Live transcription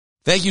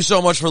Thank you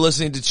so much for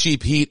listening to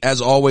Cheap Heat.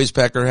 As always,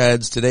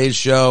 Peckerheads, today's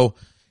show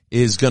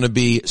is going to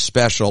be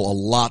special. A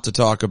lot to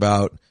talk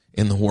about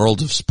in the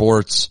world of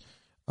sports,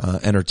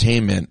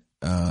 entertainment,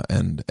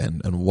 and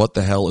what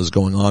the hell is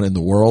going on in the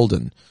world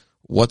and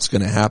what's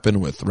going to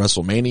happen with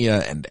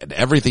WrestleMania and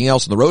everything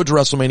else on the road to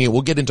WrestleMania.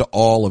 We'll get into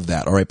all of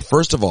that. All right.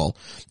 First of all,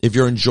 if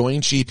you're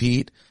enjoying Cheap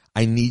Heat,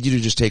 I need you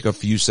to just take a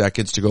few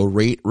seconds to go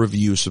rate,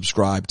 review,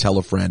 subscribe, tell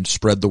a friend,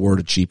 spread the word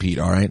of Cheap Heat.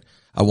 All right.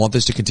 I want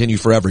this to continue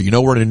forever. You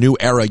know, we're in a new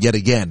era yet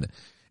again,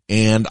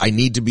 and I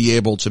need to be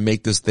able to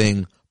make this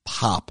thing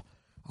pop.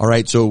 All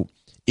right. So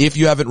if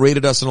you haven't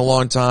rated us in a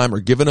long time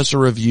or given us a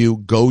review,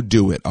 go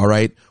do it. All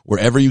right.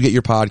 Wherever you get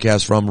your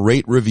podcast from,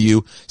 rate,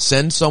 review,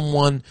 send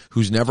someone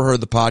who's never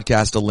heard the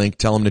podcast a link,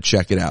 tell them to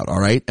check it out. All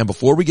right. And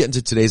before we get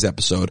into today's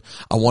episode,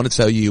 I want to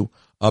tell you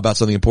about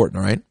something important.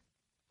 All right.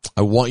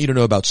 I want you to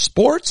know about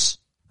sports.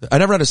 I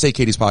never had to say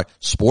Katie's podcast.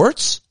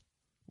 Sports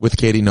with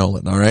Katie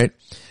Nolan. All right.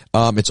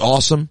 It's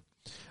awesome.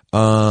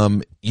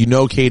 You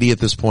know Katie at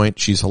this point.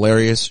 She's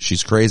hilarious.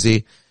 She's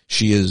crazy.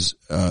 She is,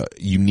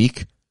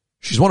 unique.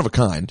 She's one of a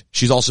kind.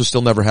 She's also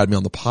still never had me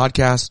on the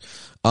podcast.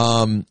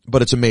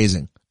 But it's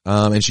amazing.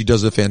 And she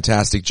does a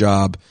fantastic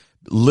job.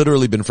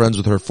 Literally been friends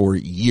with her for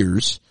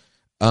years.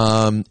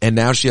 And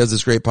now she has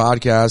this great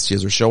podcast. She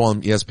has her show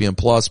on ESPN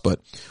Plus.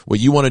 But what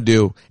you want to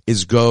do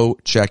is go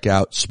check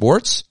out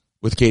Sports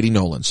with Katie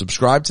Nolan.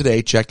 Subscribe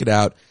today. Check it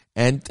out.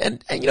 And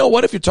you know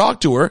what? If you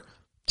talk to her,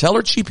 tell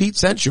her Cheap Heat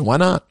sent you. Why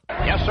not?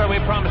 Yes, sir. We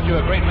promised you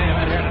a great main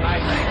event here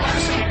tonight.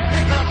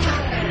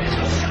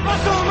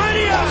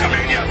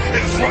 WrestleMania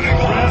is running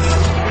wild.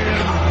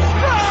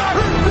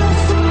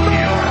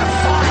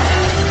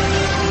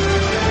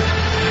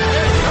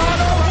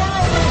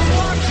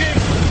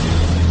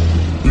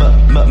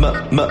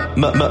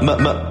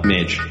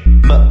 Midge.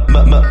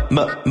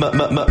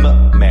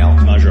 Male.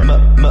 Measure.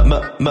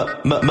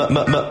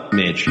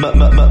 Midge.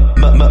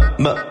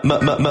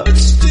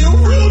 It's still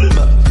rooted.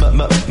 Midge. Male.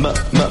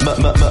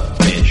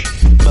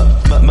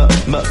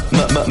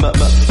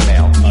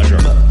 Measure.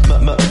 Midge.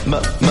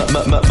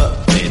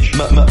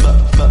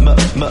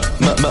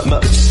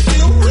 It's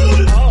still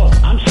rooted. Oh,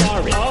 I'm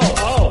sorry.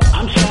 Oh,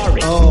 I'm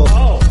sorry.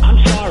 Oh, I'm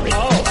sorry.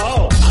 Oh,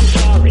 I'm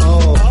sorry.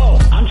 Oh,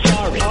 I'm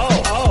sorry.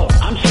 Oh,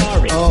 I'm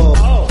sorry.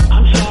 Oh,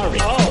 I'm sorry.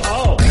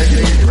 Oh.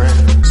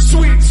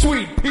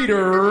 Sweet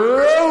Peter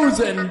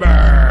Rosenberg.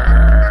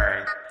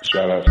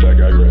 Shout out to that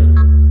guy,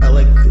 Greg. I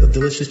like a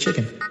delicious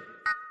chicken.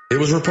 It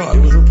was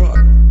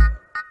Rapod.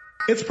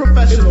 It's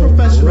professional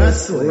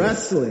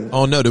wrestling.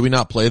 Oh no, do we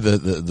not play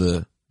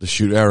the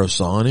Shoot Arrow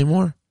song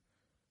anymore?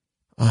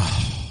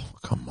 Oh,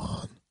 come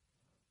on.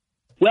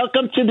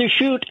 Welcome to the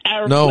Shoot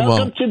Arrow. No,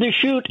 Welcome Mom. to the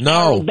Shoot No.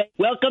 Arrow.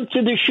 Welcome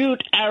to the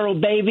Shoot Arrow,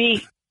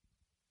 baby.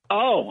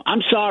 Oh,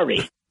 I'm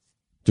sorry.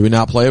 Do we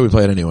not play it? We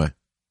play it anyway.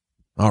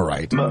 All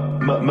right. Today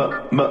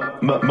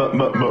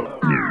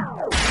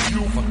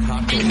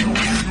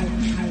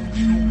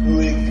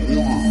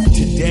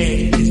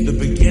is the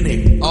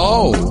beginning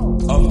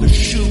of the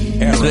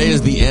shoot era. Today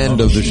is the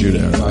end of the Shoot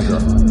Arrow.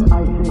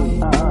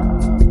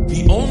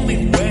 The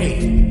only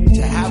way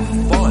to have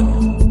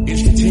fun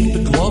is to take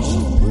the gloves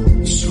off.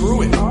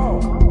 Screw it.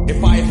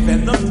 If I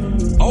offend them,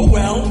 oh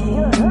well.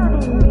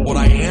 What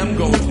I am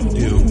going to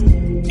do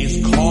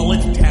is call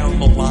it down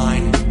the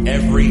line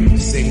every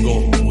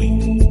single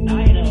week.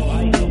 I know.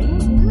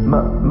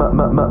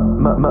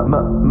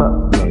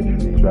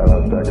 Shout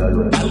out to that guy,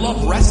 Greg. I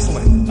love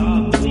wrestling.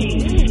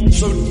 Please.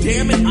 So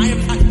damn it, I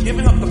am not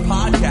giving up the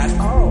podcast.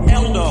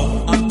 Hell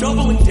no. I'm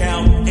doubling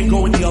down and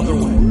going the other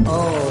way.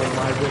 Oh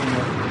my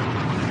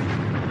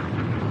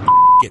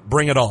goodness.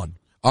 Bring it on.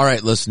 All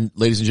right, listen,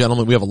 ladies and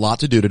gentlemen, we have a lot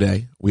to do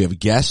today. We have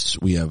guests.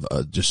 We have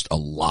just a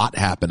lot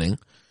happening.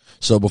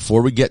 So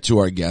before we get to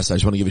our guests, I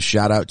just want to give a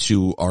shout out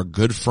to our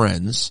good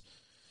friends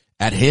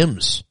at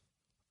Hims,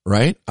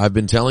 right? I've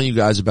been telling you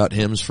guys about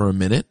Hims for a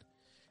minute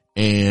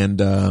and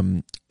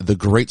the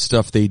great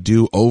stuff they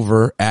do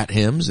over at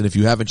Hims. And if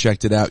you haven't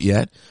checked it out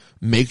yet,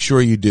 make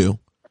sure you do.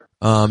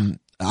 I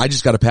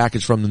just got a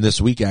package from them this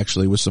week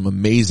actually with some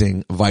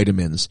amazing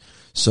vitamins,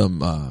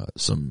 some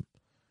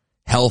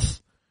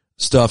health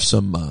stuff,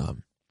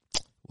 some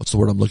what's the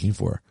word I'm looking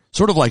for?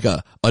 Sort of like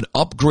an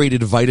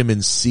upgraded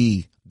vitamin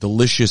C,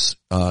 delicious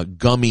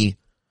gummy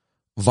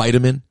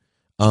vitamin.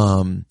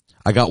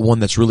 I got one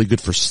that's really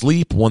good for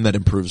sleep, one that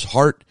improves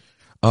heart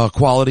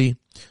quality.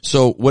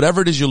 So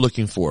whatever it is you're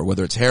looking for,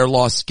 whether it's hair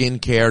loss, skin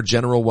care,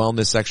 general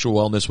wellness, sexual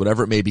wellness,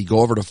 whatever it may be, go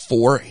over to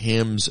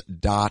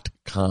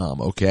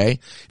forhims.com, okay?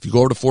 If you go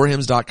over to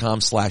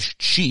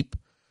forhims.com/cheap,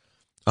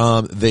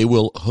 they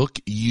will hook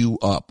you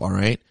up, all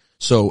right?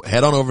 So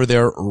head on over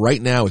there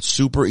right now. It's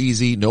super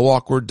easy. No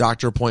awkward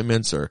doctor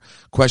appointments or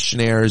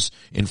questionnaires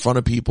in front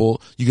of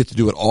people. You get to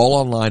do it all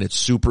online. It's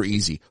super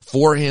easy.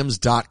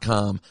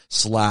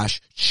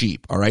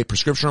 forhims.com/cheap. All right.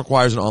 Prescription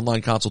requires an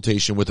online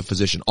consultation with a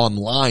physician,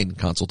 online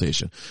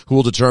consultation, who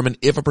will determine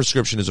if a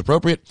prescription is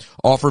appropriate.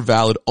 Offer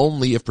valid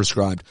only if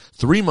prescribed.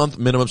 3-month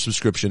minimum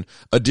subscription.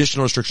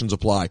 Additional restrictions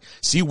apply.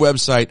 See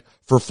website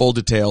for full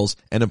details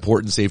and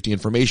important safety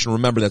information.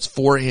 Remember, that's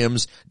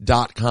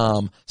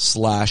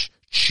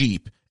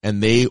forhims.com/cheap,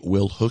 and they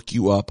will hook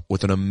you up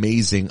with an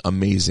amazing,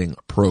 amazing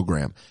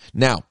program.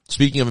 Now,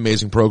 speaking of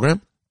amazing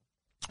program,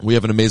 we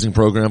have an amazing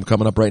program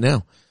coming up right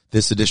now.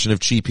 This edition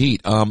of Cheap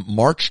Heat,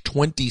 March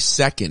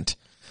 22nd,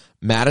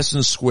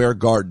 Madison Square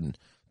Garden.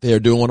 They are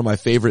doing one of my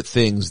favorite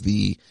things,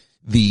 the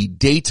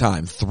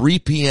daytime, 3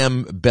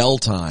 p.m. bell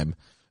time,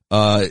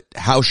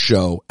 house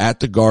show at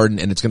the Garden,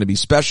 and it's going to be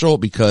special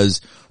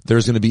because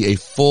there's going to be a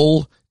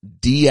full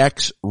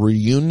DX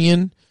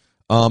reunion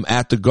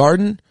at the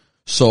Garden.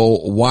 So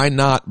why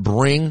not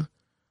bring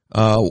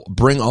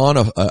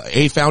on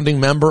a founding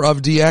member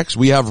of DX?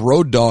 We have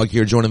Road Dogg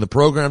here joining the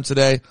program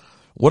today.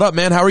 What up,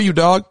 man? How are you,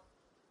 dog?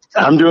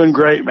 I'm doing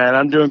great, man.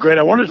 I'm doing great.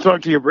 I wanted to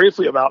talk to you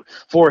briefly about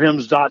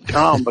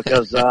forhims.com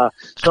because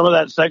some of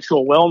that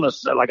sexual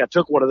wellness, like I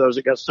took one of those,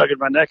 it got stuck in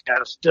my neck. I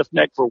had a stiff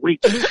neck for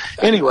weeks.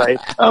 Anyway,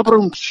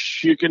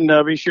 you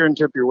can be sure and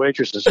tip your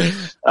waitresses.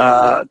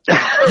 Have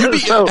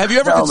you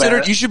ever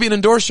considered you should be an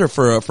endorser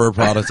for a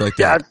product like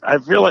that? Yeah,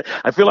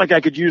 I feel like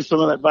I could use some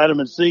of that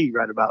vitamin C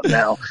right about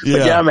now. Yeah.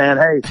 But yeah, man,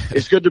 hey,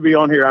 it's good to be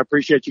on here. I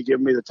appreciate you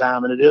giving me the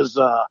time, and it is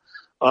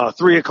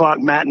 3:00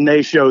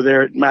 matinee show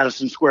there at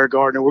Madison Square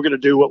Garden. And we're going to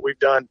do what we've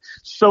done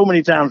so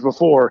many times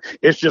before.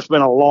 It's just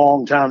been a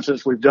long time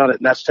since we've done it,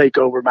 and that's take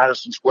over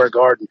Madison Square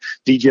Garden,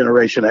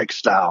 D-Generation X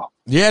style.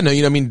 Yeah, no,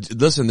 I mean,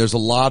 listen, there's a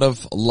lot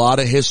of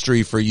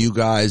history for you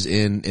guys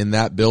in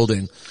that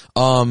building.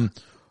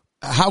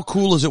 How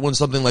cool is it when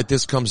something like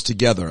this comes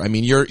together? I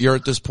mean, you're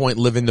at this point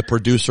living the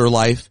producer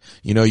life.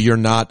 You know, you're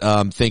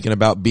not thinking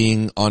about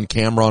being on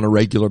camera on a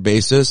regular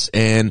basis.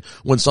 And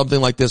when something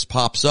like this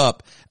pops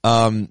up,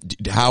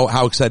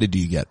 how excited do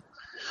you get?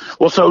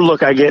 Well, so look,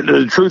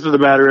 the truth of the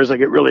matter is I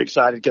get really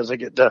excited because I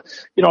get to,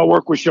 I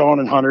work with Sean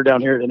and Hunter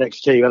down here at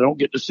NXT. I don't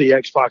get to see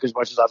X-Pac as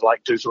much as I'd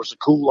like to. So it's a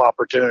cool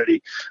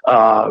opportunity,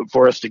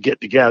 for us to get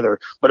together.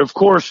 But of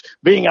course,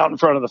 being out in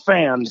front of the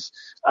fans,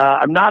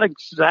 I'm not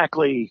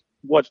exactly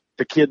what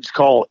the kids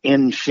call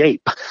in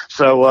shape.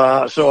 So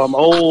I'm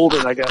old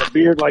and I got a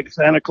beard like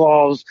Santa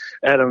Claus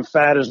and I'm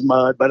fat as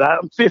mud, but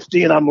I'm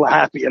 50 and I'm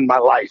happy in my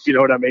life. You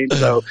know what I mean?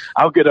 So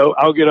I'll get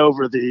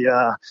over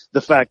the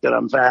fact that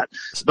I'm fat,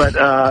 but,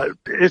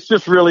 it's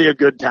just really a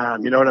good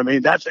time. You know what I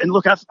mean? And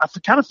look, I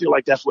kind of feel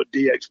like that's what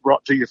DX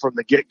brought to you from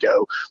the get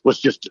go, was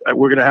just,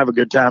 we're going to have a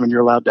good time and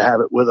you're allowed to have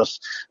it with us.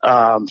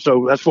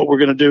 So that's what we're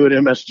going to do at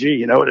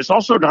MSG, and it's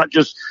also not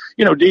just,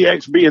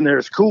 DX being there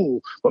is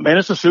cool, but man,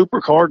 it's a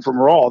super card from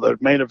Raw. The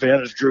main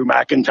event is Drew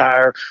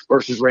McIntyre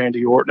versus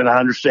Randy Orton, and I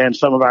understand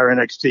some of our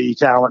NXT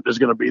talent is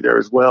going to be there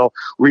as well,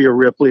 Rhea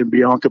Ripley and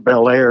Bianca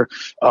Belair.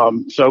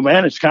 So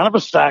man, it's kind of a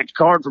stacked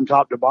card from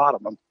top to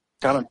bottom. I'm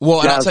kind of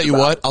and I'll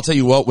tell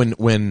you what,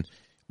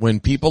 when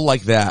people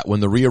like that,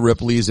 when the Rhea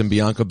Ripleys and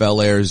Bianca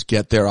Belairs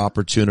get their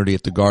opportunity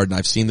at the Garden,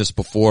 I've seen this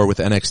before with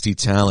NXT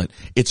talent,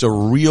 it's a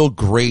real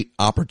great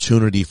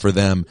opportunity for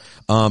them.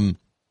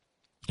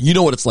 You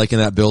know what it's like in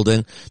that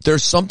building.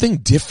 There's something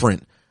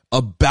different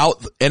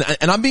about, and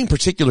I'm being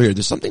particular here,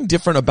 there's something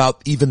different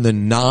about even the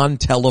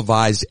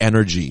non-televised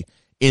energy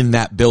in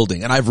that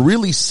building. And I've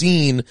really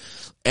seen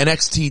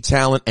NXT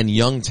talent and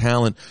young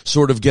talent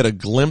sort of get a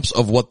glimpse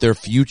of what their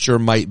future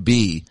might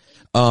be,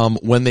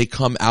 when they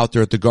come out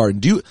there at the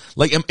Garden.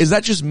 Is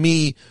that just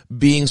me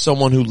being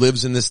someone who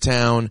lives in this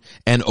town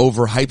and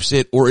overhypes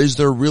it, or is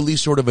there really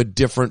sort of a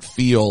different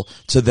feel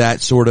to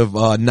that sort of,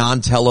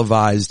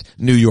 non-televised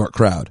New York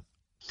crowd?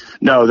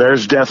 No,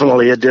 there's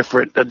definitely a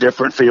different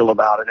feel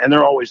about it. And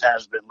there always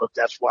has been. Look,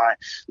 that's why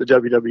the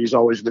WWE's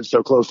always been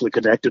so closely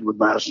connected with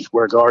Madison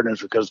Square Garden,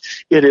 is because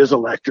it is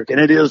electric and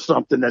it is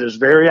something that is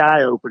very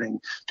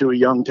eye-opening to a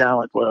young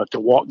talent, to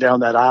walk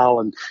down that aisle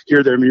and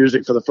hear their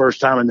music for the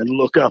first time and then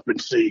look up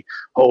and see,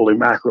 holy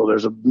mackerel,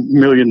 there's a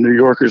million New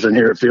Yorkers in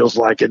here, it feels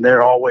like, and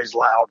they're always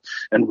loud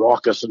and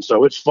raucous. And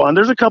so it's fun.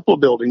 There's a couple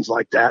of buildings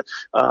like that.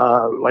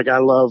 Like I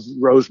love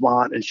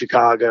Rosemont in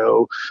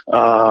Chicago,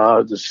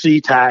 the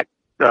SeaTac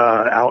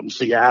out in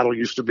Seattle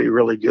used to be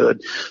really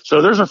good.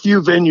 So there's a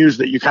few venues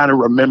that you kind of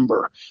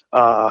remember,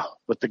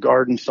 but the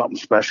Garden's something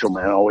special,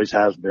 man. Always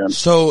has been.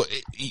 So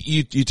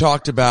you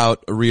talked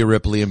about Rhea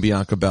Ripley and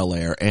Bianca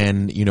Belair,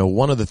 and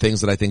one of the things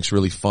that I think is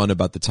really fun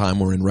about the time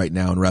we're in right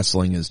now in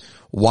wrestling is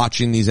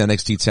watching these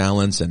NXT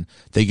talents, and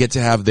they get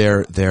to have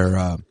their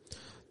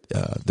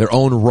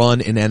own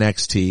run in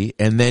NXT,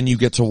 and then you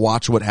get to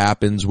watch what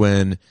happens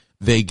when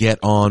they get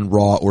on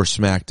Raw or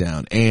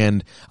SmackDown.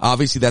 And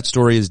obviously that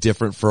story is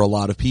different for a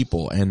lot of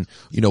people. And,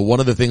 one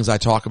of the things I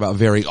talk about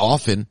very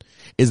often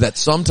is that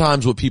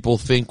sometimes what people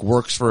think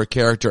works for a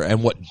character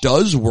and what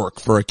does work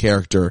for a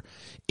character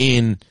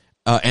in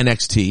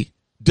NXT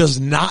does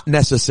not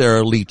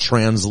necessarily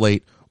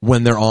translate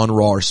when they're on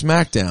Raw or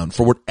SmackDown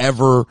for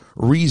whatever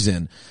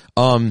reason.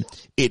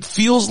 It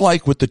feels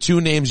like with the two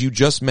names you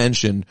just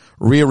mentioned,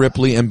 Rhea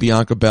Ripley and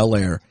Bianca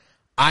Belair,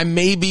 I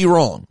may be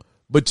wrong,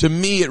 but to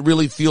me it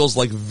really feels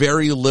like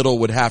very little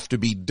would have to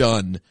be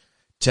done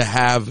to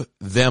have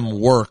them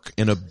work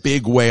in a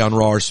big way on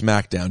Raw or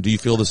SmackDown. Do you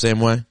feel the same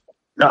way?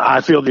 No,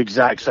 I feel the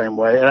exact same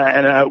way.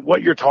 And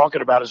what you're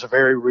talking about is a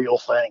very real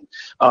thing.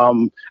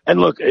 And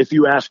look, if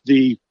you ask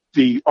the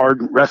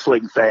ardent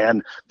wrestling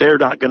fan, they're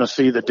not going to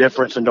see the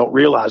difference and don't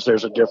realize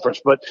there's a difference.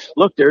 But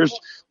look, there's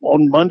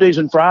on Mondays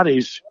and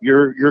Fridays,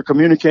 you're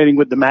communicating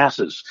with the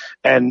masses,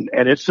 and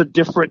it's a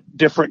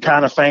different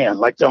kind of fan.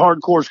 Like the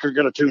hardcores are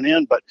going to tune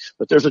in, but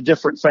there's a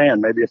different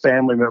fan, maybe a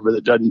family member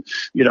that doesn't,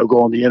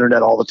 go on the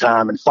internet all the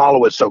time and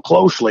follow it so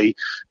closely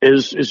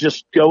is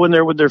just going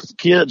there with their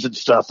kids and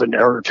stuff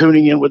or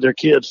tuning in with their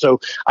kids. So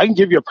I can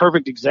give you a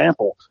perfect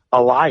example.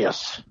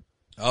 Elias.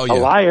 Oh yeah.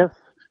 Elias,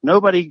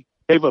 nobody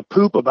gave a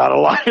poop about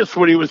Elias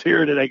when he was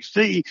here at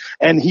NXT,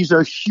 and he's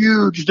a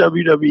huge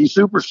WWE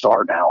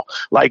superstar now.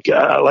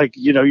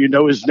 You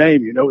know his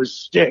name, you know his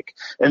stick.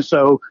 And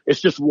so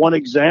it's just one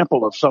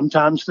example of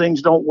sometimes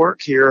things don't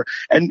work here.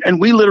 And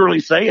we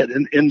literally say it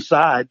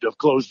inside of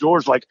closed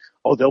doors, like,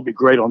 oh, they'll be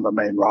great on the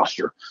main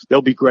roster.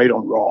 They'll be great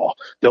on Raw.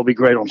 They'll be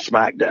great on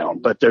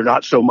SmackDown, but they're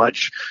not so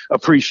much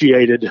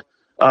appreciated,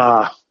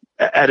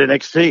 at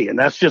NXT. And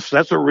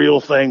that's a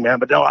real thing, man.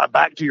 But no,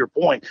 back to your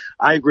point,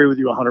 I agree with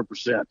you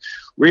 100%.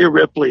 Rhea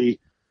Ripley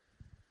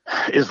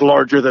is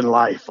larger than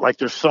life. Like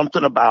there's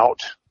something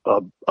about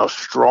a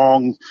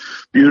strong,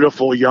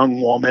 beautiful young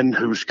woman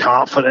who's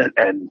confident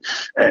and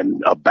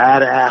a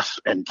badass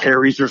and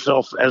carries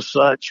herself as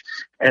such.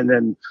 And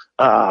then,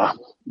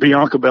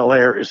 Bianca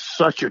Belair is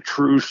such a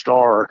true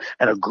star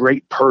and a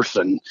great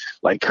person.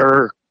 Like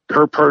her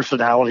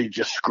personality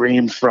just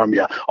screams from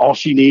you. All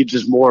she needs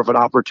is more of an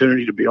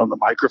opportunity to be on the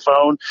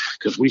microphone,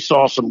 because we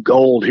saw some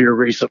gold here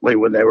recently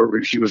when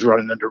she was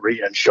running into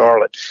Rhea and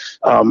Charlotte.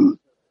 And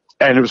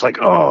it was like,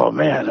 oh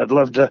man, I'd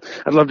love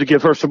to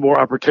give her some more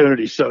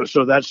opportunities.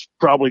 So that's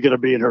probably going to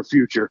be in her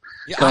future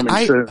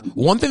coming soon.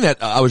 One thing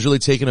that I was really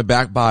taken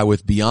aback by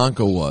with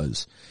Bianca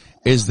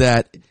is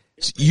that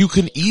you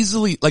can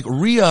easily, like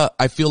Rhea,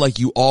 I feel like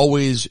you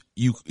always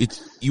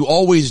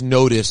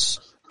notice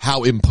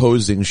how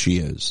imposing she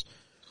is.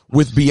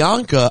 With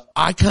Bianca,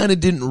 I kind of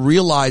didn't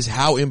realize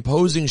how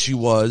imposing she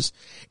was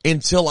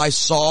until I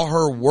saw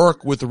her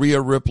work with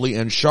Rhea Ripley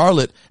and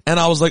Charlotte, and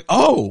I was like,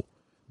 oh,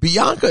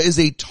 Bianca is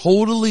a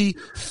totally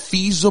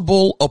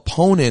feasible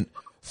opponent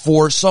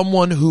for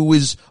someone who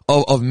is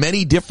of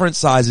many different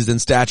sizes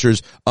and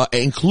statures,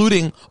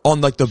 including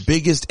on like the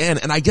biggest end.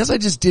 And I guess I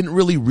just didn't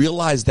really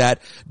realize that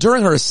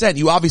during her ascent.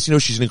 You obviously know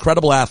she's an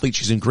incredible athlete.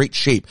 She's in great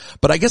shape,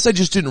 but I guess I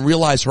just didn't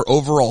realize her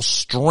overall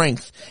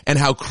strength and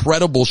how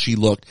credible she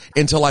looked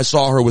until I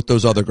saw her with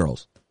those other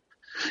girls.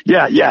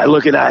 Yeah.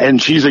 Look at that.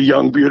 And she's a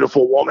young,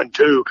 beautiful woman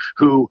too,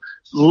 who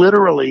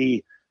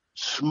literally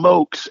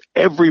smokes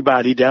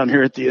everybody down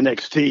here at the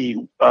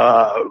NXT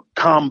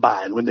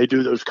combine when they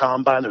do those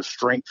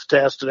strength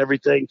tests and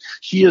everything.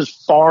 She is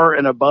far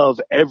and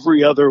above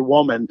every other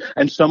woman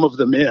and some of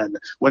the men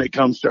when it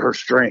comes to her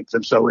strength.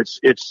 And so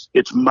it's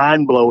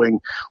mind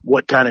blowing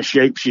what kind of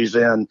shape she's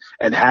in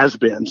and has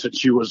been since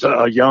she was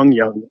a young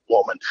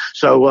woman.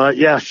 So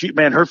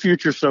her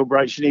future's so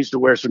bright. She needs to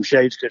wear some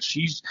shades,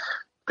 because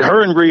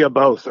her and Rhea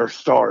both are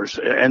stars,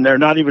 and they're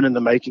not even in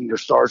the making. They're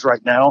stars right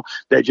now.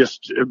 They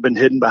just have been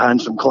hidden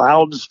behind some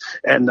clouds,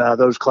 and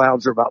those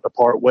clouds are about to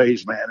part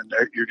ways, man, and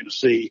you're going to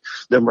see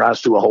them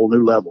rise to a whole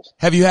new level.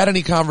 Have you had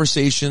any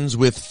conversations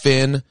with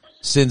Finn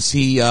since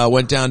he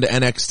went down to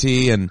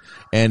NXT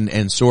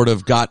and sort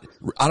of got,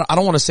 I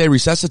don't want to say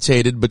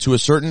resuscitated, but to a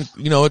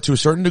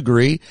certain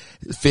degree,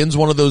 Finn's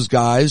one of those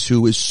guys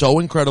who is so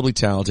incredibly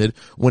talented.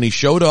 When he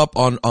showed up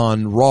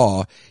on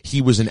Raw,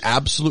 he was an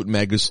absolute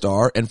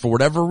megastar, and for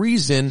whatever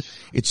reason,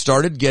 it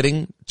started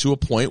getting to a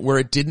point where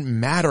it didn't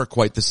matter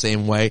quite the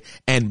same way.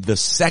 And the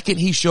second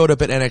he showed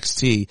up at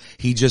NXT,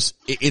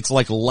 it's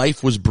like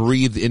life was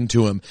breathed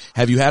into him.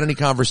 Have you had any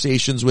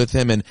conversations with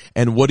him,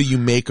 and what do you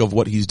make of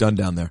what he's done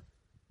down there?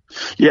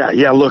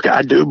 Yeah. Look,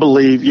 I do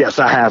believe, yes,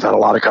 I have had a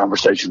lot of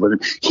conversations with him.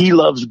 He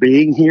loves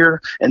being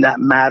here, and that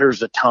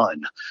matters a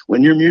ton.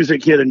 When your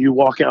music hit and you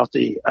walk out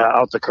the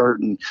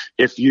curtain,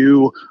 if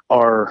you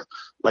are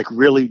like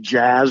really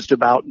jazzed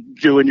about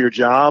doing your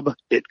job,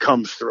 it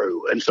comes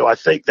through. And so I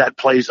think that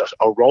plays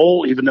a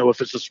role, even though if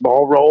it's a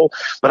small role.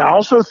 But I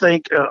also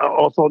think,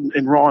 also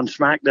in Raw and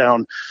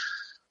SmackDown,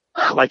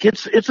 like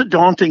it's a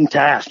daunting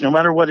task. No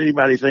matter what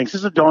anybody thinks,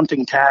 it's a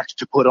daunting task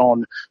to put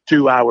on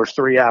 2 hours,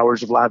 3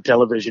 hours of live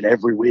television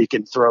every week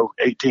and throw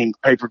 18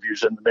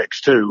 pay-per-views in the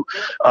mix too,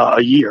 a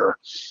year,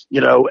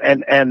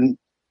 and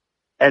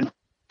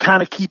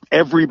kind of keep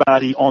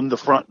everybody on the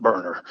front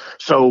burner.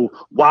 So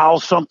while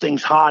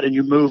something's hot and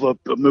you move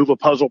a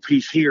puzzle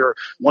piece here,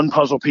 one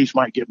puzzle piece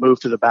might get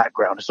moved to the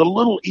background. It's a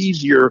little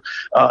easier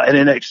at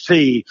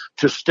NXT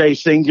to stay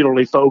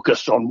singularly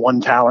focused on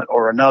one talent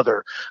or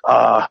another.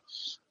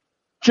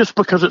 just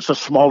because it's a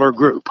smaller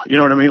group. You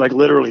know what I mean? Like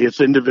literally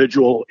it's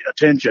individual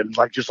attention,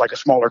 like just like a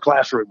smaller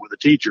classroom with a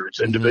teacher.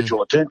 It's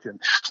individual attention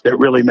that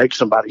really makes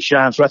somebody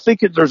shine. So I think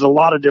there's a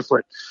lot of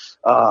different,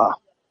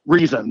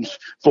 reasons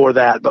for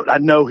that, but I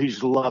know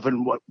he's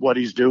loving what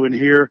he's doing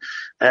here.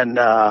 And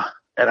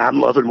I'm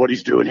loving what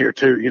he's doing here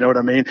too. You know what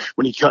I mean?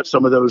 When he cuts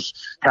some of those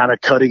kind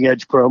of cutting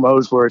edge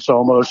promos where it's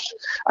almost,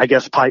 I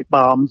guess, pipe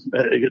bomb.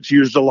 It gets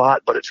used a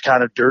lot, but it's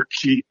kind of dirt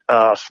sheet,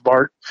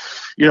 smart,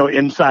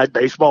 inside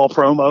baseball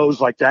promos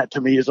like that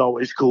to me is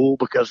always cool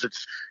because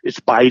it's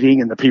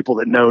biting and the people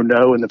that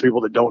know, and the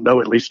people that don't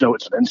know at least know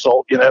it's an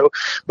insult,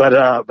 but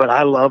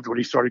I loved when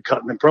he started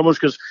cutting them promos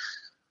because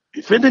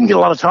Finn didn't get a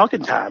lot of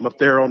talking time up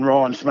there on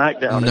Raw and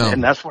SmackDown. No.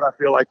 And that's what I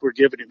feel like we're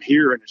giving him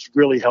here. And it's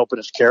really helping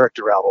his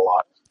character out a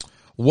lot.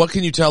 What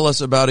can you tell us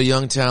about a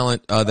young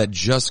talent that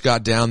just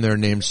got down there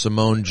named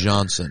Simone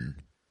Johnson?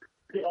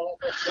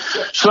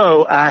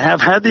 So I have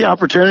had the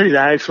opportunity to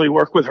actually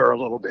work with her a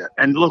little bit.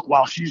 And look,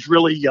 while she's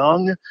really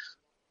young,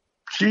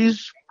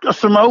 she's a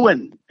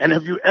Samoan. And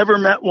have you ever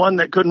met one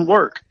that couldn't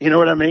work? You know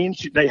what I mean?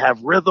 They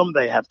have rhythm,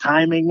 they have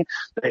timing,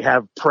 they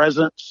have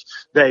presence.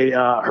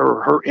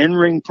 Her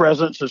in-ring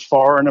presence is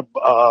far and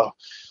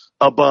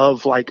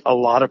above like a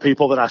lot of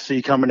people that I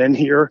see coming in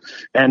here.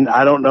 And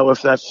I don't know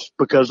if that's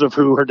because of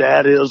who her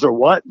dad is or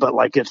what, but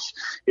like it's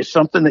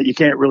something that you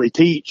can't really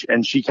teach,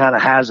 and she kind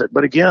of has it.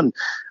 But again,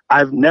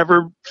 I've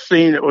never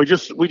seen it. We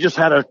just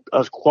had a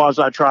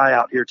quasi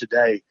tryout here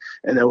today,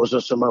 and there was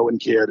a Samoan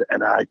kid,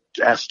 and I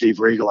asked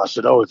Steve Regal, I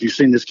said, "Oh, have you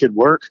seen this kid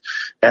work?"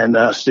 And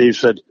Steve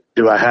said,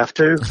 "Do I have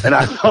to?" And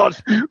I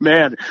thought,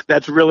 man,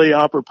 that's really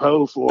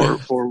apropos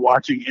for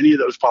watching any of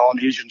those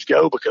Polynesians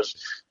go, because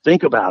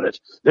think about it.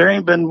 There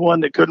ain't been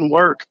one that couldn't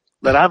work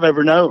that I've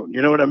ever known.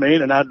 You know what I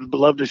mean? And I'd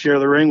love to share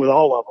the ring with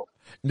all of them.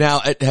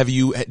 Now,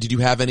 did you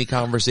have any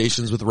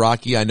conversations with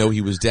Rocky? I know he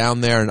was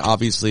down there, and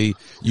obviously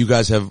you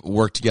guys have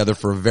worked together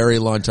for a very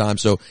long time.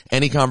 So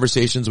any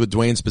conversations with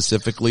Dwayne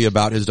specifically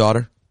about his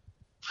daughter?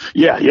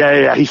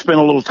 Yeah. He spent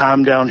a little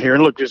time down here,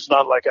 and look, it's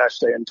not like I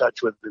stay in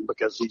touch with him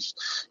because he's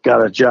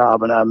got a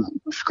job and I'm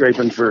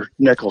scraping for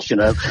nickels,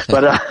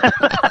 but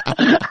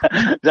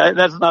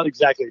that's not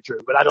exactly true,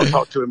 but I don't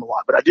talk to him a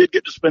lot, but I did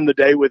get to spend the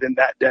day with him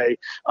that day,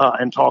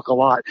 and talk a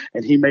lot.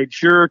 And he made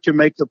sure to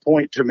make the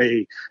point to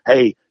me,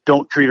 hey,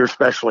 don't treat her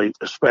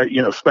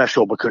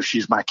special because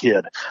she's my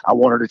kid. I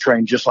want her to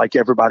train just like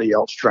everybody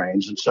else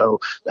trains. And so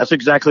that's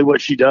exactly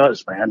what she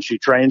does, man. She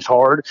trains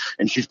hard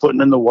and she's putting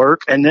in the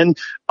work. And then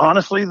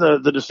honestly, the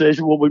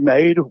decision will be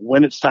made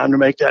when it's time to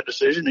make that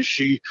decision. Is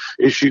she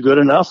good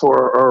enough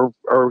or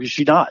is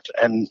she not?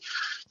 And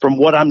from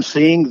what I'm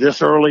seeing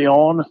this early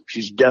on,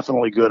 she's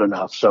definitely good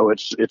enough. So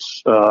it's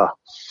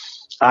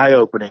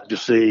eye-opening to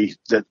see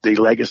that the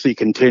legacy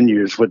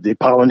continues with the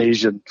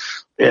Polynesian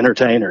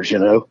entertainers.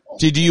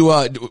 Did you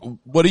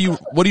what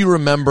do you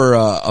remember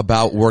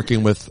about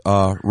working with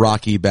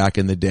Rocky back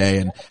in the day,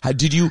 and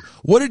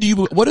what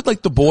did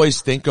like the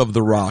boys think of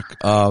The Rock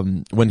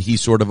when he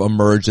sort of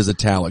emerged as a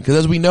talent? Because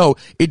as we know,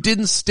 it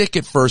didn't stick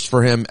at first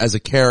for him as a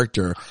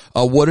character.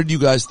 What did you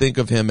guys think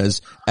of him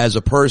as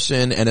a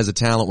person and as a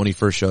talent when he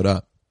first showed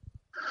up?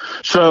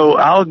 So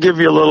I'll give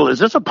you a little, is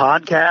this a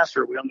podcast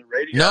or are we on the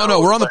radio? No,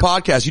 we're on the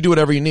podcast. You do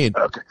whatever you need.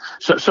 Okay.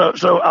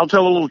 So I'll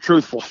tell a little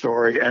truthful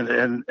story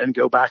and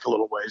go back a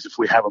little ways if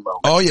we have a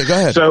moment. Oh yeah, go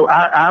ahead. So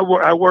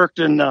I worked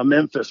in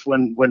Memphis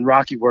when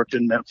Rocky worked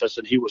in Memphis,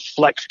 and he was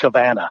Flex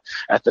Cavana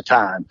at the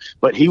time,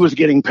 but he was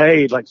getting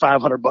paid like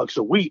 $500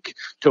 a week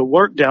to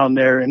work down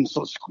there in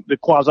the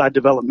quasi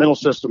developmental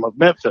system of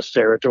Memphis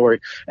territory.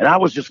 And I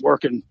was just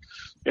working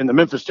in the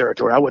Memphis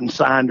territory. I wasn't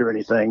signed or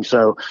anything.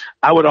 So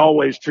I would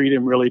always treat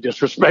him really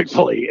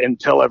disrespectfully and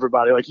tell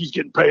everybody like he's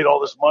getting paid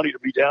all this money to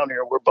be down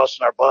here. We're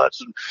busting our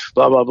butts and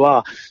blah, blah,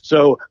 blah.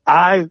 So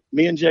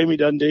me and Jamie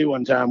Dundee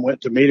one time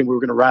went to meet him. We were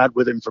going to ride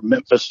with him from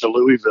Memphis to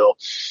Louisville,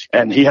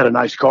 and he had a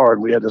nice car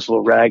and we had this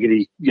little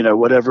raggedy,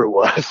 whatever it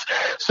was.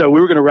 So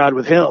we were going to ride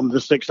with him the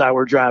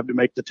 6-hour drive to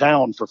make the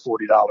town for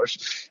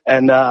 $40.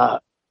 And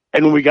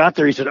when we got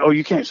there, he said, "Oh,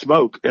 you can't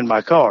smoke in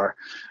my car."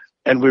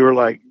 And we were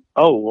like,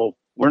 "Oh, well,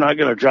 we're not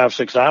going to drive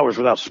 6 hours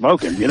without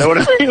smoking." You know what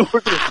I mean? We're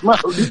going to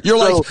smoke.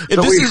 You're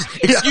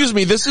excuse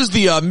me, this is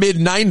the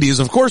mid-90s.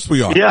 Of course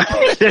we are. Yeah.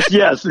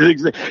 Yes.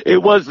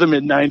 It was the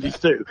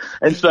mid-90s too.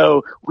 And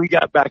so we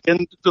got back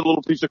into the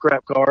little piece of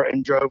crap car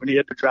and drove, and he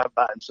had to drive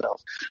by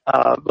himself.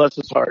 Bless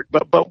his heart.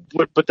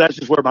 But that's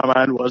just where my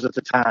mind was at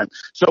the time.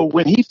 So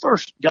when he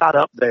first got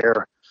up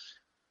there,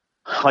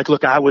 like,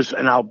 look,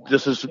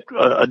 this is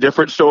a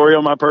different story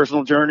on my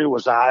personal journey,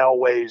 I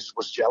always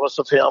was jealous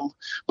of him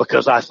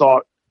because I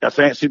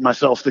fancied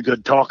myself the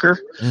good talker.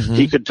 Mm-hmm.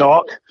 He could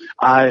talk.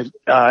 I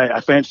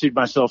fancied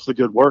myself the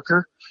good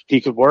worker.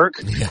 He could work.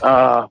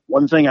 Yeah.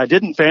 One thing I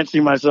didn't fancy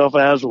myself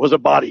as was a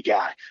body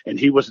guy, and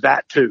he was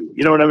that too.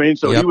 You know what I mean?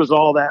 So He was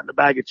all that in a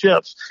bag of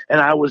chips,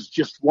 and I was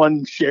just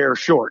one share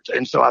short.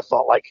 And so I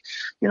thought, like,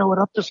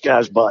 up this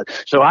guy's butt.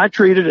 So I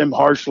treated him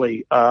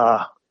harshly,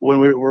 when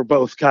we were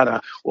both kind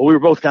of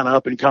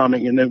up and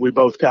coming, and then we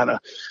both kind of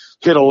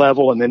hit a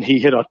level, and then he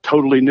hit a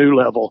totally new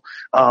level.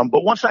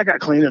 But once I got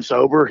clean and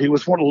sober, he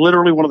was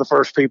literally one of the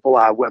first people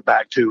I went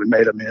back to and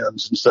made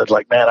amends and said,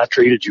 like, man, I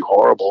treated you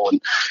horrible.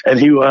 And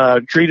he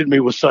treated me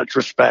with such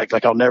respect.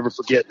 Like, I'll never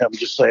forget him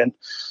just saying,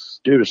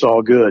 dude, it's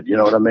all good. You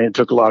know what I mean? It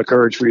took a lot of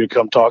courage for you to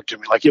come talk to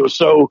me. Like, it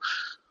was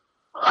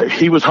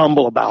he was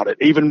humble about it,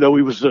 even though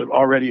he was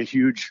already a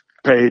huge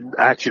paid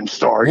action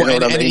star. You know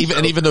what I mean?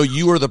 And even though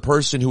you were the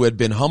person who had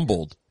been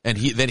humbled, but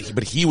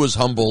he was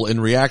humble in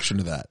reaction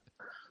to that.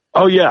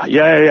 Oh yeah.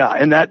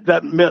 And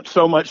that meant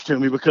so much to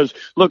me because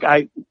look,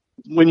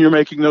 when you're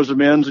making those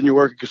amends and you're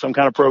working with some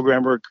kind of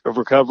program of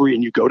recovery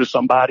and you go to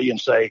somebody and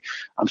say,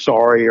 I'm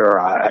sorry, or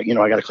I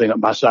got to clean up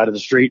my side of the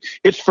street.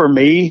 It's for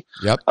me.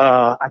 Yep.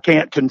 I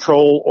can't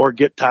control or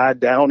get tied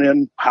down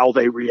in how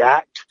they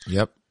react.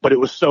 Yep. But it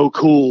was so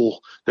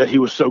cool that he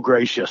was so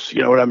gracious.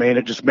 You know what I mean?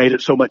 It just made it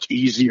so much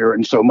easier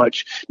and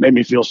made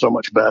me feel so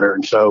much better.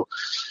 And so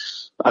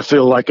I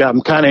feel like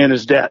I'm kind of in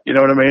his debt. You know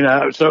what I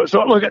mean? So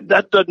look,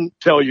 that doesn't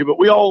tell you, but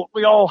we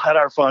all had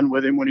our fun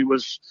with him when he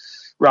was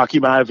Rocky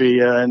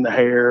Maivia and the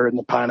hair and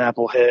the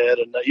pineapple head.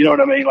 And you know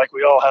what I mean? Like,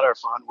 we all had our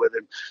fun with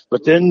him,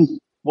 but then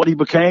what he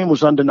became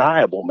was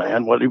undeniable,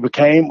 man. What he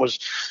became was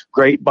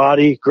great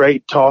body,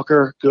 great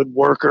talker, good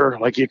worker.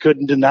 Like, you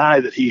couldn't deny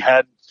that he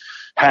had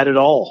it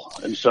all.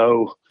 And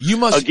so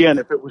again,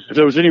 if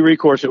there was any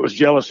recourse, it was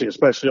jealousy,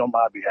 especially on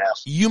my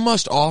behalf. You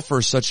must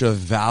offer such a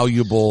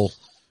valuable,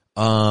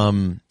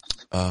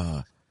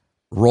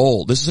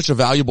 role. This is such a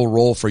valuable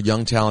role for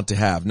young talent to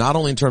have, not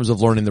only in terms of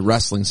learning the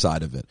wrestling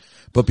side of it,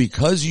 but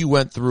because you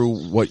went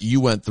through what you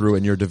went through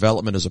in your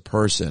development as a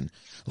person.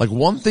 Like,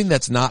 one thing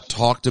that's not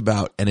talked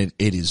about, and it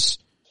is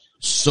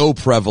so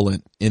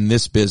prevalent in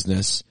this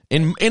business,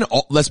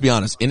 let's be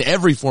honest, in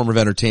every form of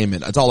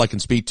entertainment. That's all I can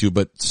speak to,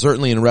 but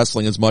certainly in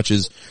wrestling as much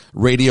as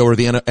radio or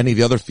any of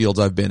the other fields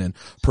I've been in.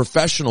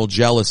 Professional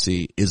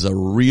jealousy is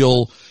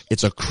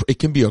it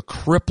can be a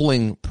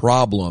crippling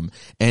problem.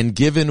 And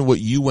given what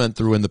you went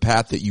through and the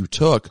path that you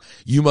took,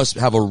 you must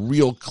have a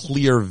real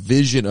clear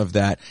vision of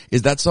that.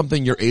 Is that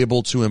something you're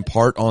able to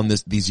impart on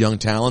these young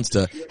talents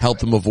to help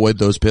them avoid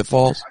those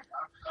pitfalls?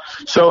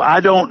 So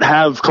I don't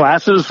have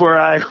classes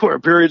or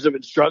periods of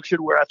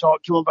instruction where I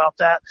talk to them about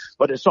that,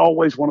 but it's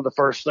always one of the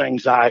first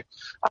things I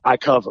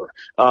cover,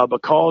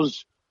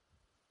 because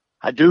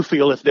I do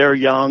feel if they're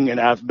young and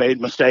I've made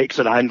mistakes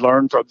and I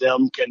learn from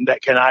them, can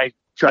I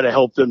try to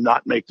help them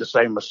not make the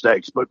same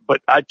mistakes?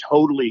 But I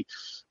totally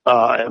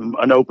am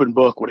an open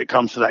book when it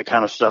comes to that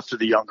kind of stuff to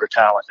the younger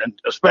talent, and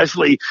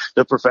especially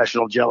the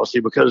professional jealousy,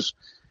 because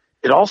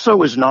it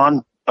also is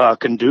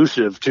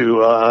conducive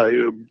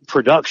to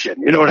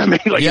production. You know what I mean?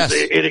 Like, yes.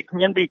 it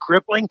can be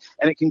crippling,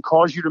 and it can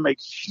cause you to make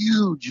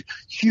huge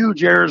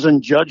errors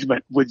in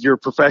judgment with your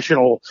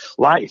professional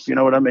life. You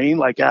know what I mean?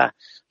 Like, I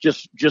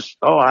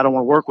don't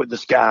want to work with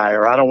this guy,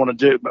 or I don't want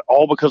to do it,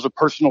 all because of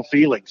personal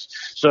feelings.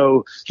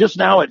 So just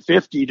now at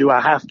 50, do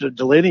I have to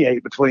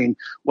delineate between,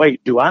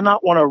 wait, do I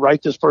not want to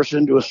write this person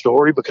into a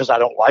story because I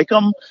don't like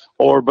them,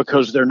 or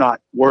because they're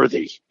not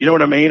worthy? You know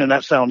what I mean? And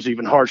that sounds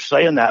even harsh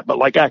saying that, but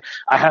like, I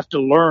have to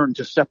learn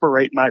to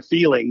separate my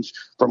feelings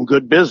from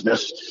good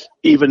business,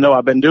 even though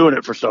I've been doing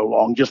it for so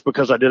long, just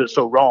because I did it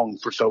so wrong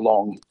for so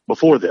long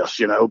before this,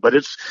 you know. But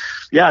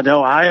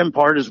I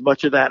impart as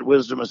much of that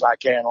wisdom as I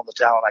can on the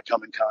talent I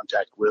come in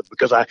contact with,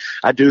 because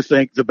I do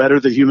think the better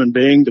the human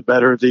being, the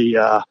better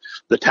the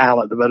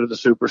talent, the better the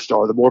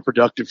superstar, the more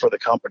productive for the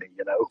company,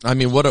 you know. I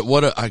mean,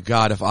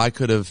 God,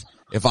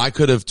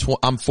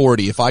 I'm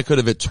 40, if I could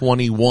have at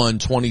 21,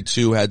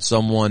 22 had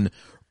someone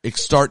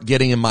start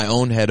getting in my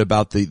own head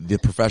about the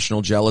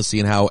professional jealousy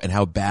and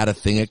how bad a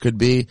thing it could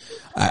be,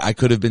 I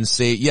could have been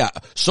saying,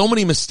 so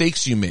many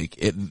mistakes you make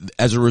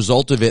as a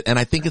result of it. And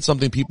I think it's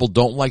something people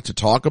don't like to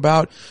talk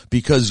about,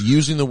 because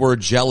using the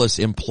word jealous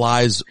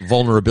implies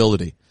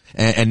vulnerability.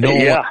 And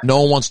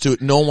no one wants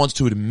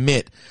to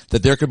admit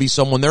that there could be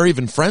someone they're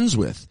even friends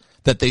with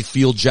that they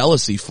feel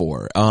jealousy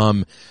for.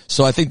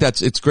 So I think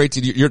it's great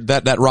to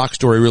that rock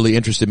story really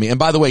interested me. And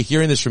by the way,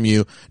 hearing this from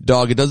you,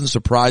 Dog, it doesn't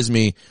surprise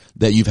me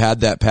that you've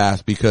had that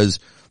path, because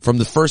from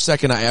the first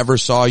second I ever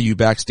saw you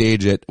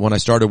backstage when I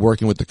started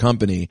working with the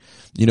company,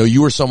 you know,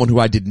 you were someone who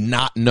I did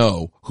not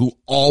know, who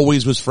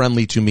always was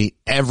friendly to me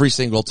every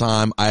single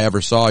time I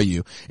ever saw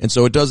you. And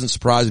so it doesn't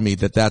surprise me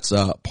that that's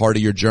a part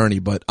of your journey,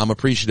 but I'm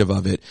appreciative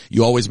of it.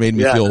 You always made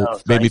me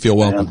feel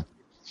welcome. Man.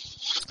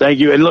 Thank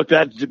you. And look,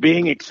 that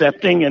being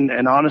accepting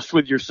and honest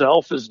with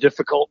yourself is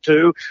difficult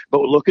too.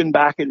 But looking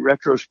back in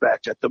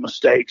retrospect at the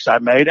mistakes I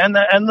made and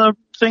the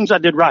things I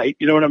did right,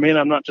 you know what I mean?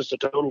 I'm not just a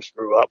total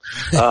screw up,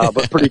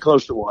 but pretty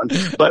close to one.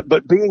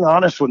 But being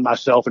honest with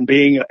myself and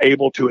being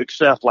able to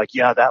accept, like,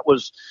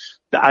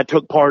 I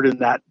took part in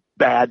that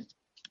bad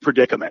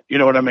predicament. You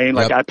know what I mean?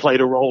 Like, Yep. I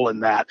played a role in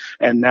that,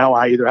 and now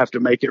I either have to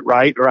make it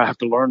right or I have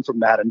to learn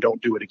from that and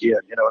don't do it again.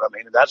 You know what I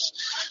mean? And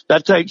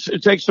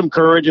it takes some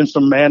courage and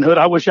some manhood.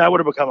 I wish I would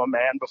have become a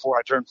man before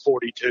I turned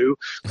 42,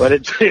 but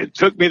it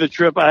took me the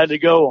trip I had to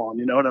go on.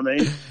 You know what I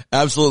mean?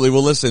 Absolutely.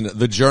 Well, listen,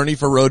 the journey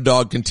for Road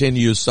Dogg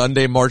continues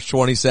Sunday, March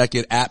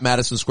 22nd at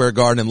Madison Square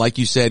Garden. And like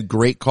you said,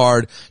 great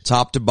card,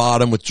 top to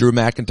bottom, with Drew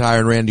McIntyre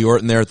and Randy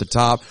Orton there at the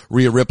top.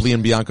 Rhea Ripley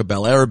and Bianca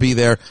Belair will be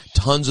there.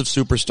 Tons of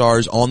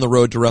superstars on the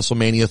road to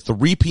WrestleMania.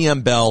 3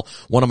 p.m. bell,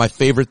 one of my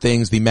favorite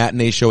things, the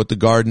matinee show at the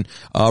Garden.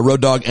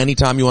 Road Dogg,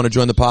 anytime you want to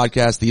join the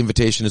podcast, the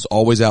invitation is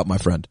always out, my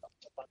friend.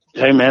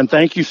 Hey, man,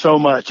 thank you so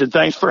much. And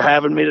thanks for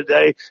having me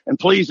today. And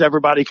please,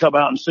 everybody, come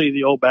out and see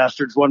the old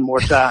bastards one more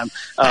time.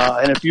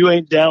 And if you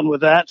ain't down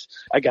with that,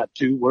 I got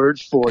 2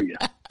 words for you.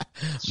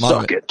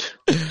 Suck it.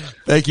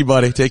 Thank you,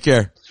 buddy. Take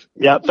care.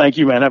 Yep. Thank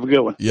you, man. Have a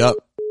good one. Yep.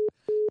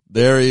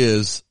 There he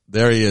is.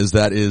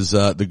 That is,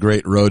 the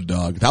great Road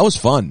Dogg. That was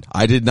fun.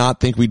 I did not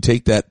think we'd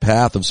take that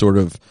path of sort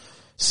of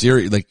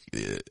serious, like,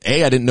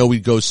 I didn't know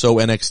we'd go so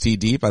NXT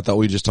deep. I thought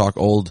we'd just talk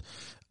old,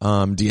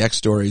 DX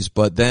stories,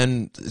 but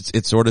then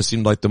it sort of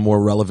seemed like the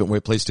more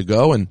relevant place to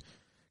go, and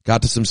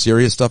got to some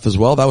serious stuff as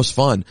well. That was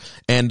fun.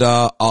 And,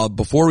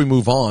 before we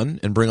move on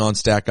and bring on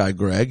Stat Guy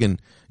Greg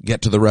and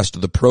get to the rest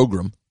of the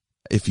program,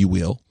 if you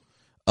will,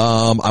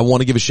 I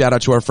want to give a shout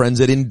out to our friends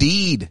at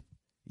Indeed.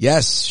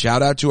 Yes,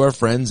 shout out to our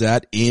friends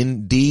at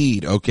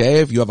Indeed, okay?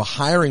 If you have a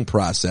hiring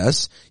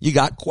process, you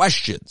got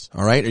questions,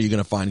 all right? Are you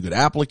going to find good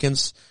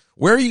applicants?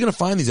 Where are you going to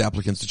find these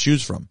applicants to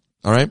choose from,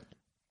 all right?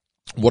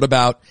 What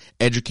about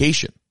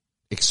education,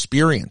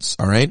 experience,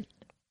 all right?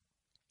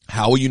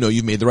 How will you know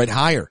you've made the right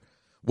hire?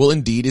 Well,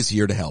 Indeed is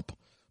here to help.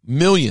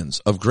 Millions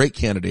of great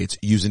candidates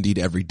use Indeed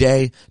every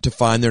day to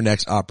find their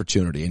next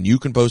opportunity, and you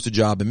can post a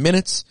job in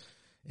minutes,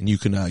 and you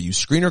can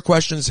use screener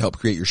questions to help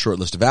create your short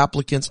list of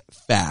applicants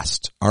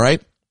fast, all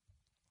right?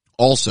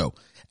 Also,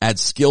 add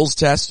skills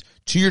tests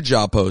to your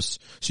job posts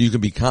so you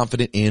can be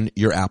confident in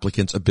your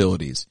applicant's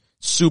abilities.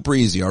 Super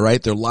easy, all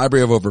right? Their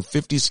library of over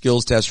 50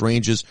 skills tests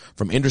ranges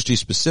from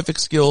industry-specific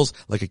skills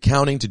like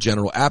accounting to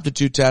general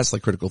aptitude tests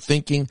like critical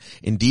thinking.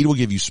 Indeed will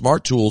give you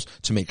smart tools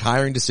to make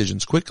hiring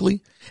decisions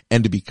quickly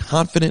and to be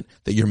confident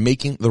that you're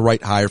making the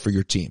right hire for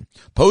your team.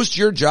 Post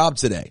your job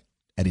today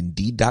at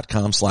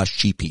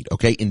Indeed.com/cheapheat,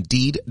 okay?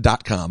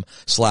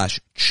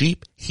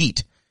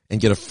 Indeed.com/cheapheat. And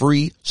get a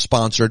free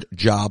sponsored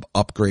job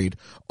upgrade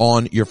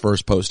on your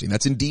first posting.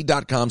 That's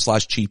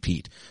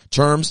Indeed.com/cheapheat.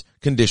 Terms,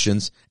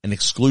 conditions, and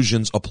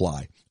exclusions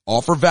apply.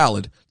 Offer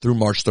valid through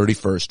March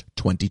 31st,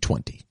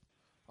 2020.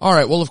 All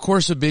right. Well, of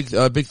course, a big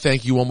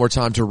thank you one more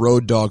time to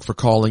Road Dogg for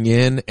calling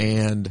in.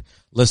 And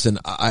listen,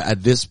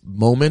 at this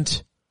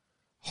moment,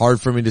 hard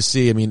for me to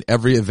see. I mean,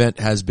 every event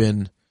has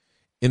been,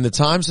 in the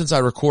time since I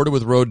recorded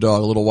with Road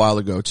Dogg a little while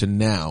ago to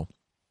now,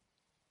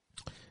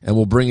 and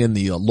we'll bring in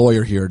the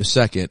lawyer here in a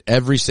second,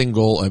 every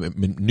single,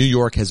 New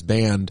York has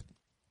banned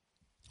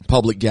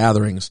public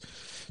gatherings.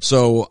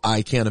 So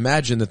I can't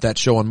imagine that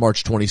show on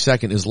March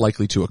 22nd is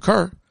likely to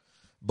occur,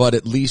 but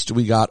at least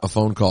we got a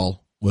phone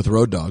call with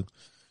Road Dogg.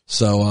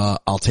 So,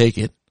 I'll take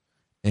it.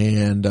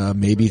 And,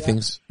 maybe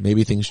things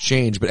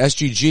change. But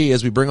SGG,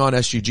 as we bring on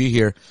SGG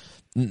here,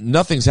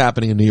 nothing's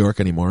happening in New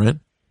York anymore, right?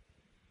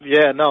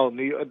 Yeah, no,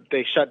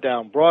 they shut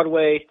down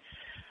Broadway.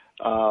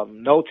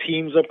 No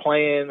teams are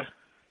playing.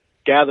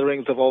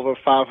 Gatherings of over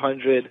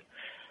 500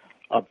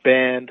 are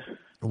banned.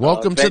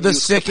 Welcome to the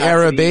sick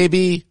era,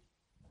 baby.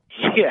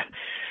 Yeah.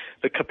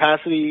 The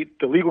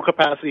legal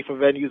capacity for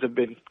venues have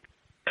been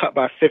cut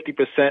by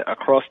 50%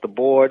 across the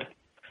board.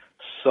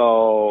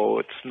 So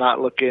it's not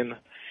looking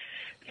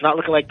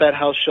like that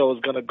house show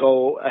is going to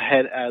go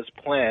ahead as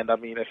planned. I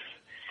mean,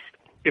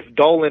 if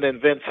Dolan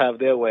and Vince have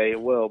their way,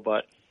 it will,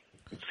 but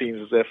it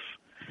seems as if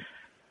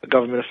the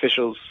government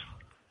officials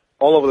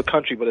all over the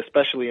country, but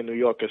especially in New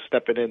York, are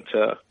stepping in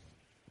to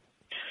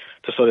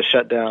sort of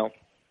shut down.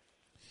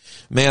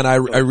 Man, I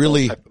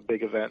really,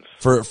 big events.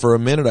 For a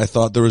minute, I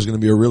thought there was going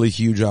to be a really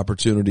huge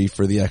opportunity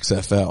for the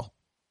XFL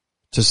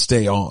to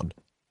stay on.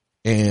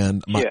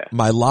 And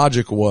my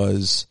logic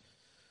was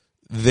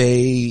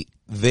they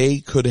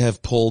could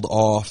have pulled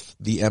off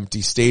the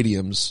empty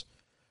stadiums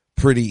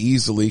pretty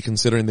easily,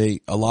 considering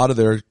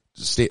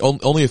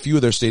only a few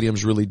of their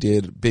stadiums really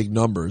did big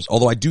numbers.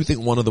 Although I do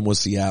think one of them was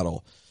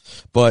Seattle.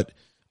 But,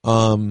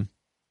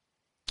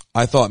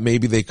 I thought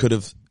maybe they could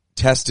have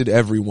tested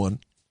everyone,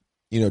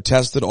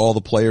 tested all the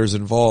players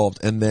involved,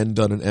 and then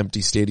done an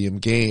empty stadium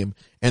game,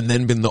 and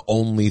then been the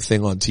only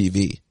thing on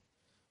TV,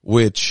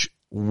 which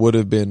would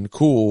have been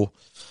cool,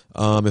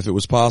 if it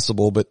was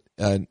possible, but,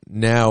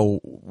 now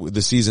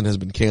the season has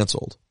been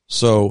canceled.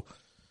 So,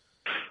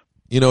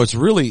 it's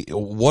really,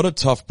 what a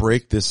tough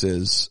break this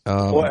is.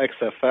 Or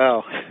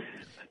XFL.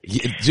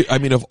 I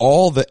mean, of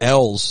all the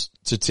L's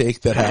to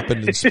take that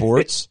happened in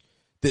sports,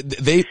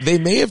 they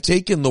may have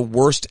taken the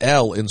worst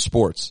L in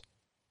sports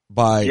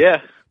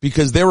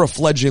because they're a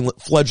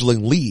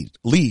fledgling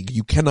league.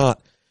 You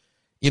cannot,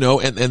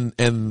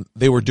 and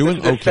they were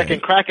doing okay.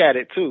 Second crack at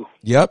it too.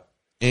 Yep.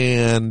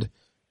 And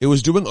it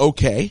was doing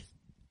okay.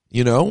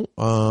 You know,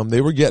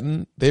 they were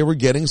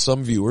getting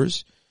some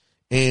viewers,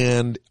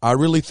 and I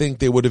really think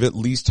they would have at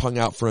least hung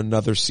out for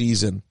another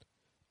season,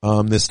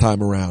 this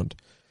time around.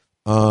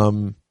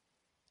 And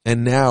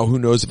now who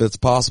knows if it's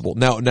possible.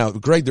 Now,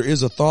 Greg, there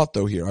is a thought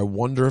though here. I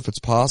wonder if it's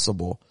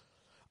possible.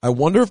 I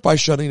wonder if by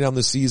shutting down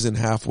the season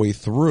halfway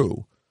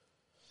through,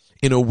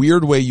 in a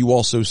weird way, you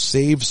also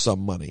save some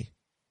money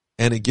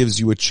and it gives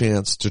you a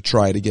chance to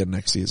try it again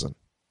next season.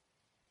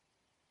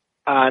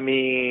 I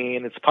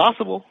mean, it's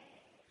possible.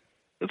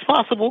 It's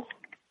possible.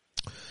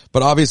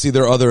 But obviously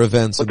there are other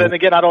events. But then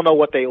again, I don't know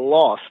what they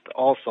lost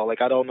also.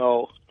 Like, I don't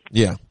know.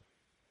 Yeah.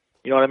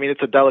 You know what I mean?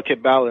 It's a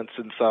delicate balance,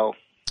 and so.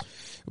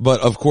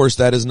 But of course,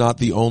 that is not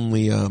the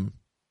only, well,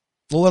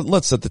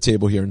 let's set the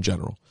table here in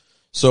general.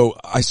 So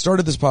I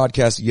started this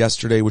podcast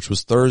yesterday, which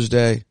was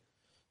Thursday.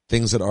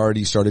 Things had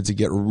already started to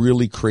get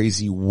really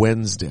crazy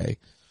Wednesday.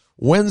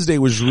 Wednesday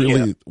was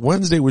really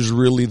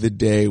the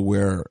day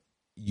where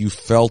you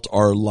felt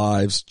our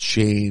lives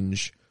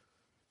change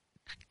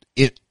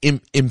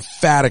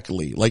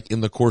emphatically, like in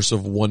the course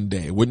of one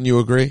day. Wouldn't you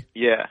agree?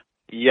 Yeah.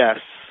 Yes.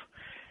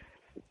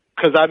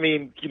 Because, I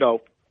mean, you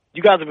know,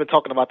 you guys have been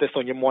talking about this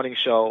on your morning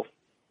show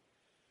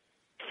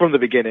from the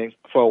beginning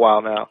for a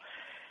while now.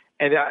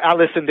 And I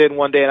listened in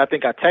one day, and I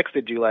think I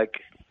texted you, like,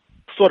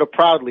 sort of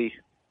proudly,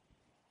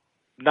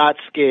 not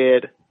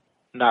scared,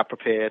 not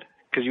prepared,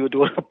 because you were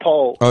doing a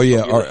poll. Oh,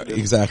 yeah,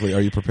 exactly.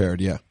 Are you prepared?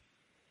 Yeah.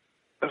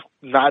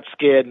 Not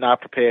scared, not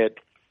prepared.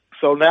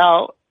 So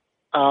now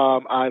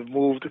I've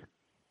moved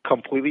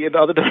completely in the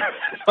other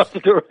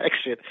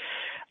direction.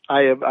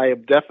 I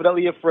am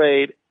definitely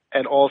afraid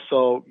and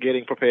also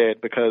getting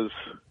prepared because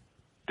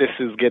this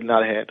is getting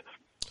out of hand.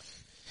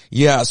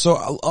 Yeah,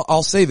 so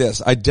I'll say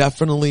this. I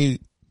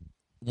definitely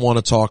want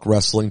to talk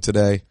wrestling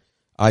today.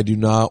 I do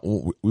not.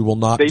 We will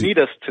not. They need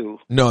us to.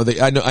 No,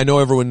 I know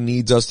everyone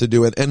needs us to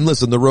do it. And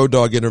listen, the Road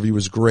Dogg interview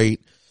was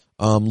great.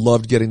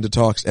 Loved getting to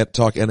talk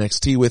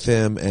NXT with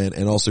him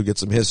and also get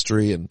some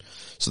history. And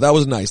so that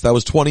was nice. That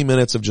was 20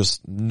 minutes of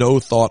just no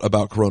thought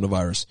about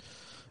coronavirus.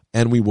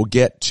 And we will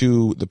get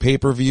to the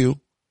pay-per-view,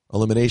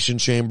 Elimination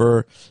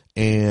Chamber,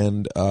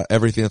 and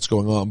everything that's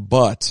going on.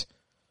 But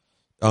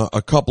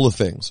a couple of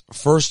things.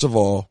 First of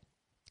all,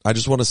 I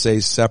just want to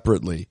say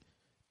separately,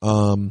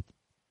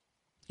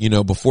 you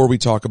know, before we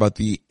talk about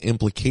the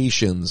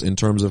implications in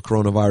terms of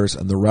coronavirus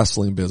and the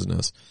wrestling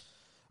business,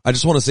 I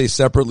just want to say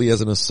separately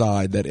as an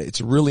aside that it's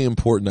really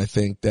important, I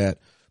think, that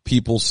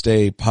people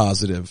stay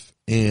positive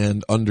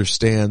and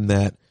understand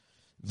that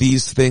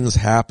these things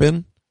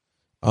happen.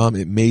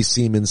 It may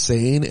seem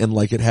insane and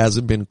like it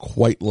hasn't been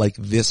quite like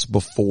this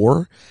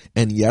before.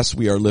 And yes,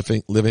 we are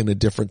living a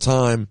different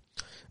time,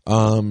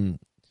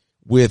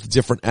 with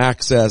different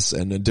access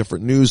and a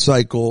different news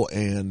cycle.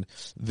 And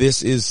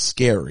this is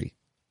scary,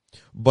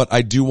 but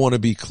I do want to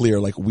be clear.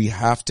 Like, we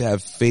have to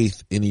have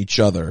faith in each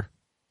other,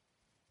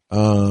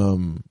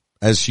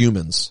 as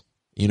humans,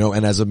 you know,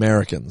 and as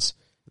Americans,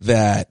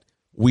 that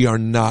we are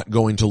not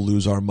going to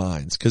lose our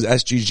minds. Cause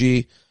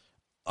SGG,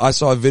 I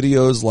saw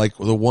videos like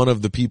the one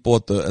of the people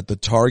at the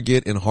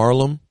Target in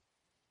Harlem,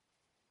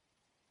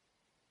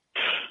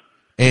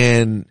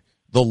 and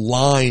the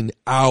line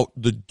out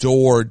the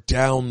door,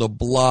 down the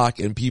block,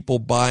 and people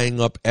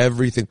buying up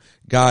everything.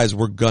 Guys,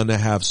 we're gonna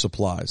have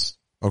supplies.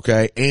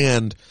 Okay.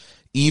 And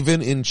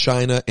even in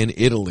China and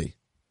Italy,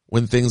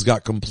 when things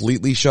got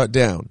completely shut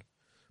down,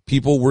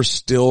 people were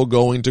still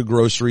going to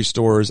grocery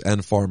stores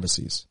and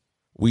pharmacies.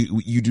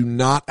 You do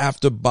not have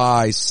to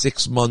buy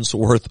 6 months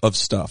worth of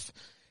stuff.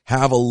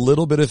 Have a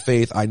little bit of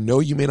faith. I know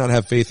you may not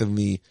have faith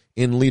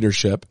in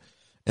leadership,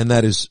 and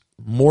that is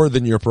more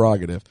than your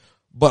prerogative,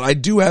 but I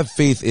do have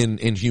faith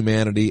in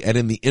humanity and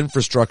in the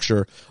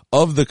infrastructure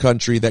of the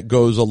country that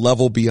goes a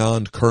level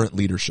beyond current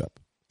leadership.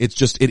 It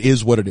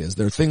is what it is.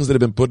 There are things that have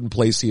been put in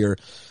place here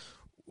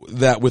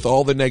that, with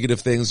all the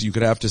negative things you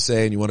could have to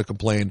say and you want to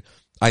complain,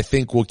 I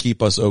think will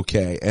keep us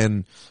okay.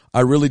 And I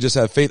really just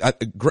have faith.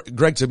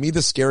 Greg, to me,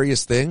 the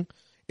scariest thing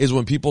is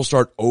when people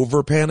start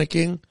over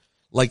panicking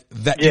like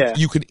that. Yeah.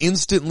 You can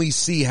instantly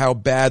see how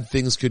bad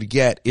things could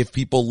get if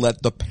people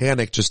let the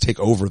panic just take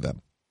over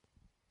them.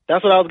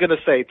 That's what I was going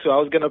to say, too. I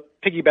was going to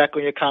piggyback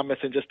on your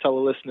comments and just tell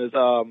the listeners,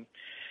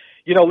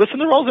 you know, listen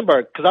to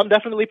Rosenberg, because I'm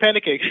definitely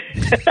panicking.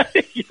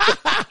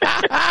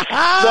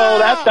 So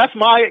that's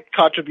my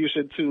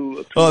contribution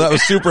to that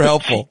was super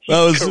helpful.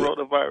 That was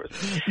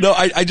coronavirus. No,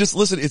 I just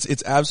listen.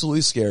 It's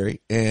absolutely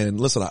scary. And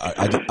listen,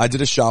 I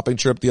did a shopping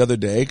trip the other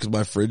day because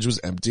my fridge was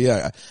empty.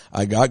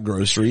 I got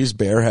groceries.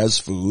 Bear has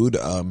food.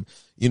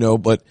 You know,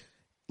 but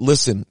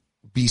listen,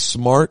 be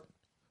smart,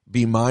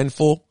 be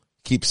mindful,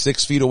 keep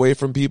 6 feet away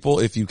from people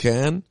if you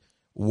can.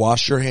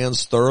 Wash your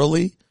hands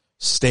thoroughly.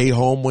 Stay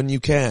home when you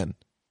can.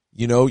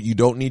 You know, you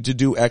don't need to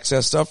do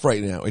excess stuff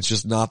right now. It's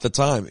just not the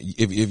time.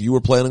 If you were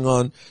planning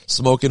on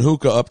smoking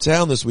hookah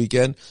uptown this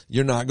weekend,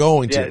 you're not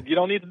going to. Yeah, you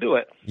don't need to do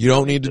it. You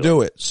don't need to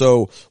do it.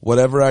 So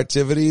whatever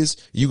activities,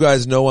 you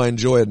guys know I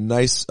enjoy a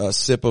nice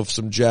sip of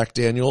some Jack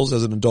Daniels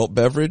as an adult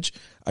beverage.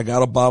 I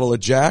got a bottle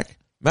of Jack.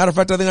 Matter of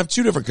fact, I think I have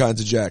 2 different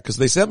kinds of Jack because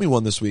they sent me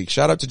one this week.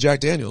 Shout out to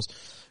Jack Daniels.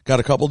 got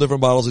a couple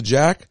different bottles of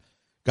Jack,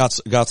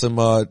 got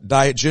some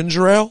Diet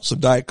Ginger Ale, some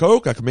Diet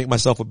Coke. I can make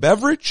myself a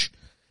beverage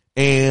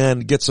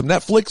and get some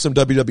Netflix, some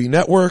WWE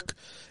Network,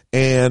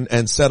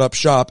 and set up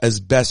shop as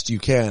best you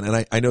can.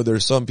 And I know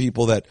there's some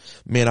people that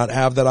may not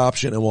have that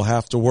option and will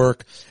have to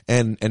work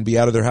and be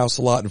out of their house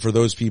a lot. And for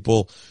those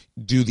people,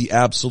 do the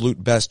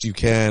absolute best you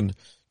can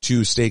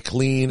to stay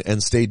clean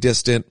and stay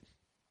distant.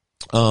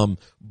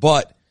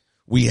 But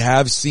we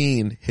have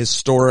seen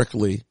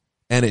historically,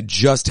 and it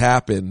just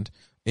happened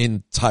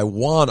in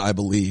Taiwan, I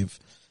believe,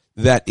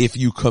 that if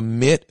you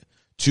commit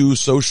to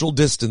social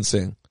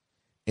distancing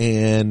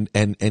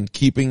and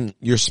keeping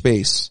your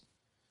space,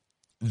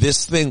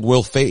 this thing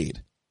will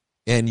fade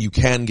and you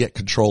can get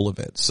control of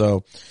it.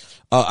 So,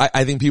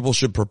 I think people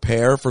should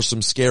prepare for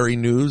some scary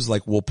news.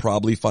 Like, we'll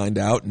probably find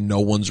out no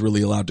one's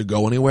really allowed to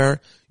go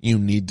anywhere. You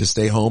need to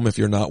stay home if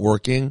you're not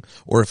working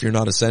or if you're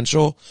not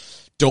essential.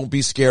 Don't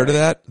be scared of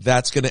that.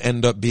 That's going to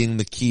end up being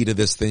the key to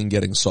this thing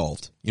getting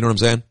solved. You know what I'm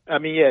saying? I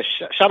mean, yeah,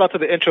 shout out to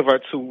the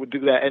introverts who would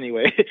do that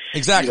anyway.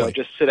 Exactly.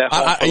 Just sit at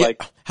home for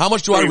like how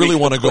much do I really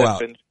want to go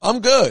out?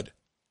 I'm good.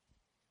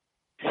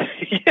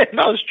 Yeah,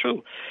 no, it's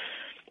true.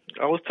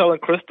 I was telling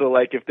Crystal,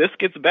 like, if this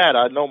gets bad,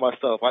 I know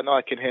myself. I know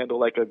I can handle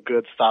like a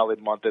good solid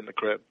month in the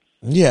crib.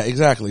 Yeah,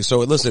 exactly. So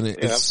listen,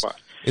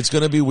 it's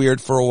going to be weird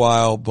for a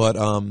while, but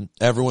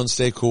everyone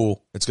stay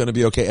cool. It's going to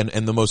be okay.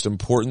 And the most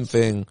important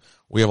thing,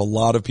 we have a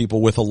lot of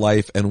people with a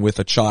life and with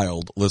a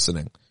child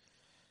listening.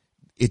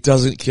 It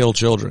doesn't kill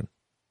children.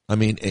 I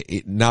mean,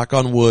 knock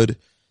on wood,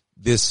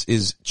 this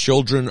is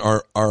children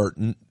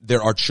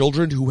there are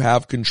children who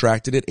have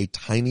contracted it, a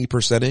tiny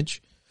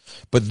percentage.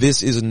 But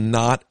this is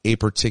not a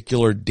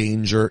particular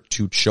danger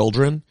to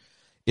children.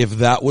 If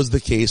that was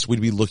the case,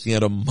 we'd be looking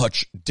at a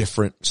much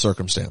different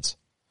circumstance.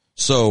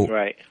 So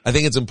right. I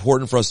think it's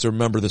important for us to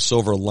remember the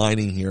silver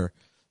lining here,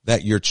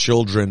 that your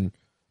children,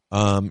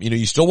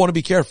 you still want to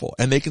be careful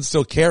and they can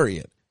still carry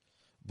it,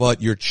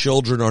 but your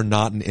children are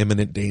not in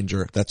imminent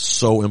danger. That's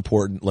so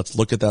important. Let's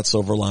look at that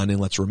silver lining.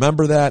 Let's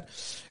remember that,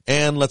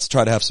 and let's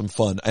try to have some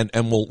fun.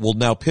 And we'll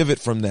now pivot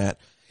from that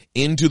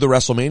into the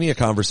WrestleMania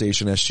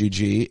conversation,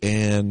 SGG.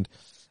 And,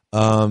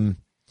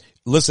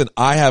 listen,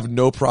 I have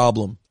no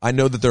problem. I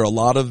know that there are a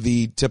lot of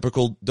the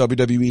typical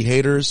WWE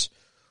haters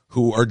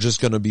who are just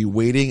going to be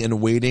waiting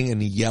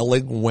and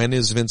yelling, when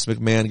is Vince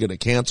McMahon going to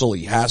cancel?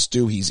 He has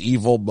to. He's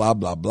evil, blah,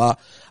 blah, blah.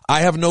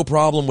 I have no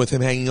problem with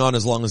him hanging on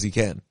as long as he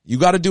can. You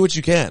got to do what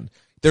you can.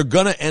 They're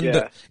going to end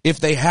up, if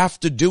they have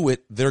to do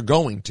it, they're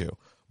going to.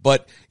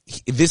 But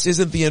this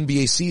isn't the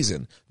NBA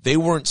season. They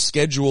weren't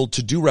scheduled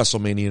to do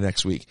WrestleMania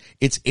next week.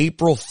 It's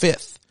April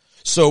 5th.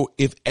 So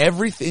if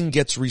everything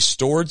gets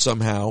restored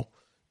somehow,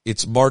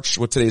 it's March,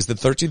 what today is, the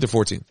 13th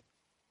or 14th?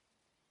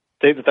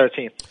 Today's the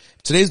 13th.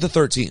 Today's the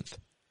 13th.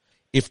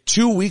 If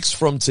 2 weeks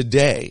from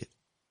today,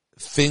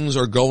 things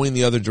are going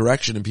the other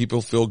direction and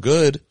people feel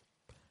good,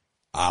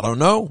 I don't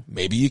know.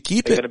 Maybe you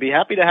keep They're it. going to be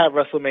happy to have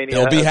WrestleMania.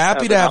 They'll be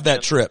happy to have that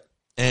option. trip.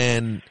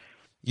 And,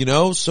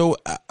 so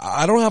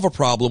I don't have a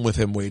problem with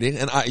him waiting.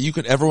 And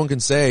everyone can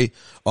say,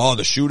 oh,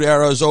 the shoot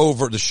era is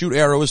over. The shoot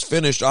era is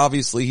finished.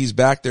 Obviously, he's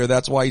back there.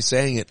 That's why he's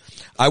saying it.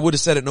 I would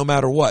have said it no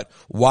matter what.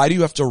 Why do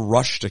you have to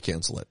rush to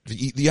cancel it?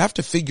 You have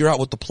to figure out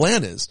what the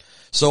plan is.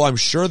 So I'm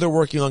sure they're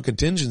working on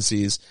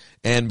contingencies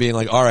and being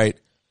like, all right,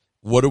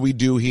 what do we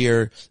do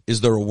here?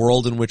 Is there a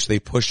world in which they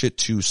push it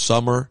to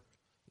summer?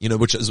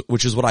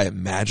 Which is what I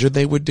imagine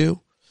they would do.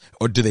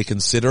 Or do they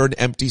consider an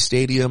empty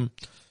stadium?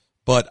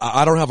 But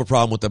I don't have a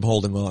problem with them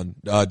holding on.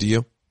 Do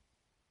you?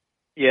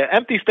 Yeah,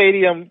 empty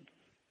stadium,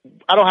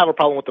 I don't have a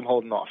problem with them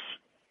holding off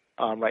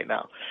right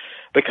now.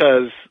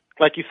 Because,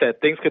 like you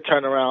said, things could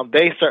turn around.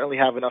 They certainly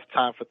have enough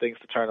time for things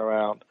to turn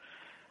around.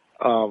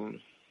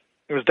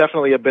 It was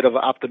definitely a bit of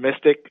an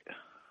optimistic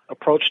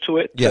approach to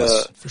it.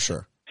 Yes, for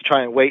sure. To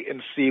try and wait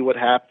and see what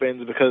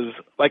happens. Because,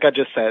 like I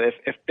just said,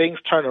 if things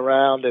turn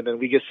around and then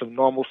we get some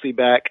normalcy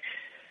back,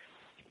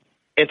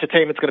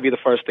 entertainment's going to be the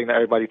first thing that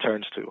everybody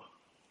turns to.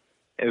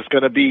 It's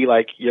going to be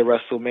like your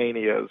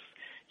WrestleManias,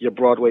 your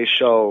Broadway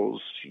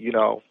shows,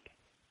 a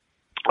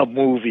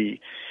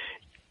movie,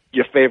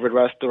 your favorite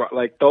restaurant.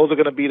 Like, those are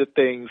going to be the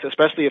things,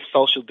 especially if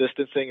social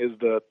distancing is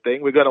the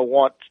thing. We're going to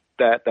want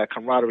that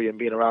camaraderie and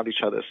being around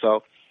each other.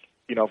 So,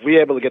 if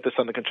we're able to get this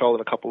under control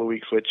in a couple of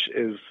weeks, which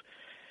is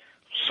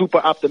super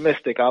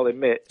optimistic, I'll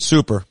admit.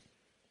 Super.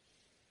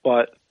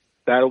 But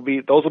those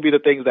will be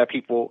the things that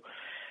people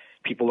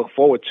look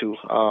forward to.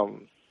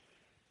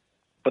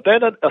 But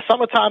then a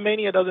summertime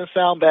Mania doesn't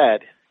sound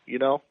bad,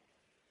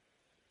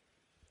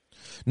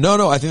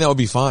 No, I think that would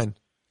be fine.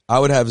 I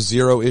would have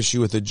zero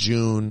issue with a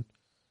June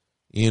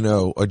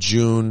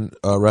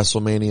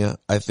WrestleMania.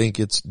 I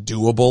think it's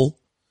doable.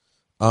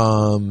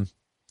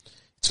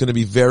 It's going to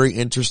be very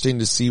interesting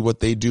to see what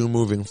they do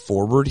moving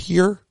forward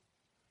here.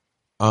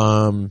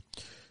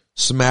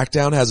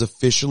 SmackDown has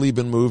officially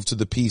been moved to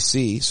the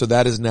PC, so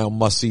that is now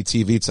must-see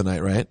TV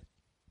tonight, right?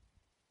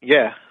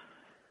 Yeah,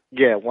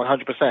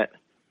 100%.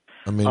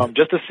 I mean,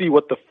 just to see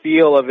what the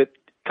feel of it,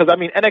 because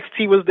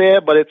NXT was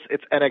there, but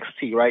it's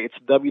NXT, right? It's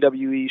a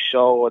WWE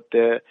show.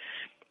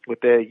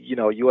 with their,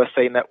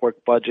 USA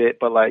Network budget,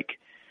 but like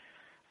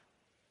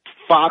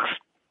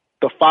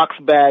the Fox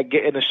bag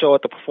getting a show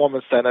at the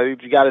Performance Center,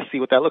 you got to see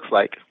what that looks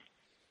like.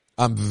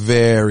 I'm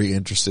very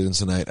interested in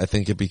tonight. I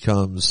think it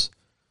becomes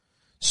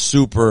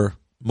super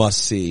must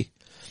see.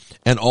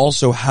 And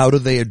also, how do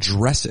they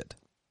address it?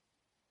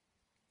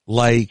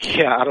 Like,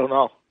 Yeah, I don't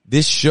know.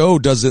 this show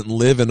doesn't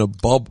live in a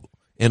bubble.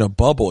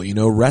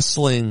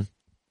 Wrestling,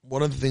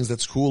 one of the things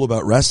that's cool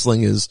about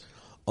wrestling is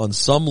on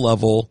some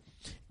level,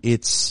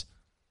 it's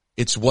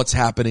what's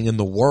happening in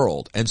the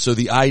world. And so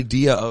the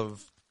idea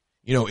of,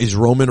 is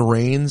Roman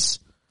Reigns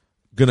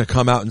going to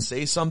come out and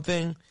say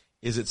something?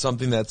 Is it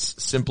something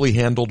that's simply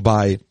handled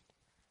by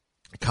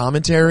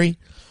commentary?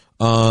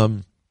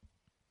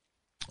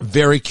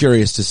 Very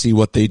curious to see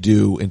what they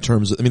do in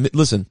terms of,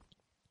 listen,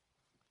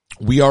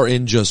 we are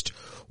in just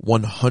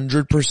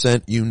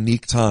 100%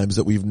 unique times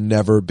that we've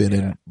never been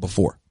in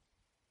before.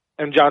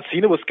 And John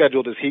Cena was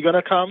scheduled. Is he going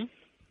to come?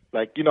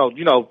 Like,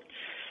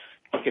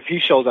 if he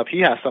shows up, he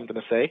has something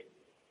to say.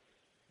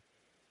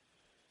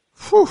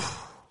 Whew.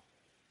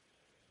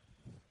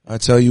 I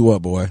tell you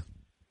what, boy.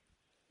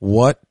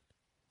 What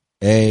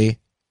a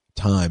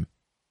time.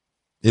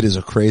 It is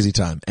a crazy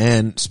time.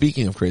 And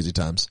speaking of crazy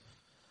times,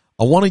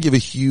 I want to give a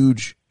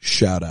huge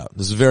shout out.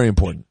 This is very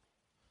important.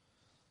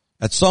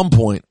 At some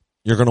point,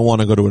 you're going to want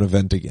to go to an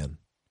event again.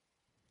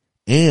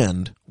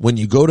 And when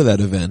you go to that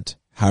event,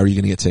 how are you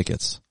going to get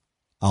tickets?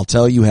 I'll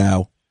tell you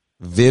how.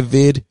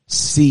 Vivid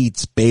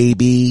Seats,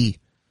 baby.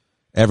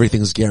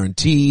 Everything's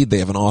guaranteed. They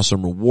have an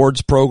awesome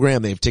rewards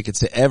program. They have tickets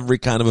to every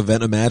kind of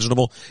event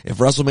imaginable. If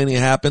WrestleMania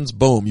happens,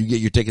 boom, you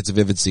get your tickets to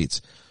Vivid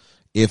Seats.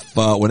 If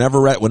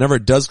whenever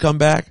it does come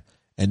back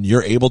and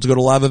you're able to go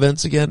to live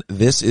events again,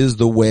 this is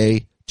the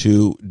way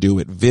to do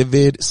it.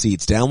 Vivid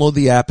Seats. Download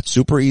the app. It's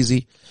super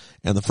easy.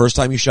 And the first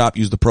time you shop,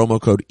 use the promo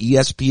code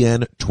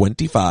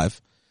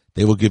ESPN25.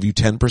 They will give you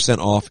 10%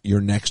 off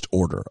your next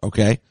order.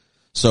 Okay?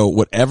 So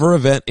whatever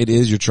event it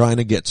is you're trying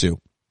to get to,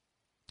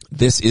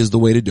 this is the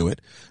way to do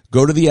it.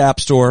 Go to the App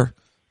Store.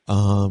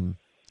 Go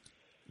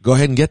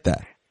ahead and get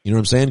that. You know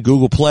what I'm saying?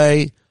 Google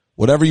Play,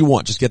 whatever you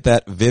want. Just get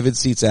that Vivid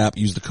Seats app.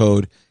 Use the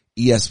code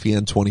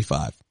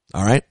ESPN25.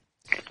 All right?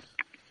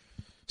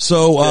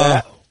 So,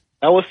 that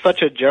was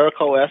such a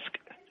Jericho-esque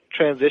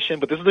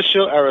transition, but this is the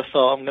Shill era, so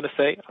I'm going to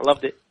say I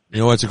loved it. You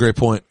know what? It's a great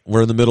point.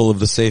 We're in the middle of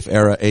the safe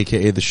era,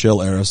 aka the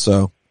Shill era,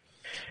 so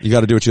you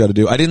got to do what you got to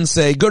do. I didn't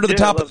say go to the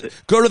top of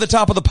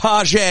the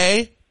page.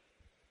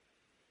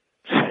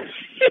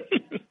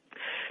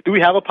 Do we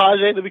have a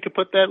page that we could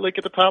put that link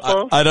at the top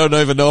of? I don't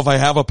even know if I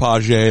have a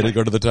page to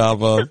go to the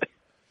top of.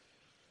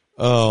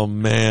 Oh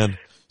man.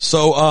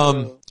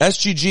 So,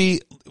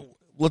 SGG,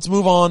 let's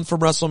move on from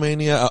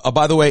WrestleMania.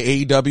 By the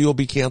way, AEW will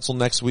be canceled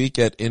next week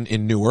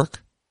in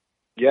Newark.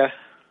 Yeah.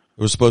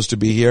 It was supposed to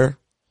be here.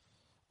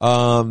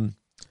 And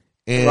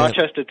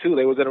Rochester too.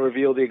 They were going to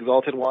reveal the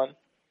Exalted One.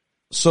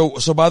 So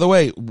by the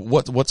way,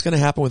 what's going to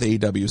happen with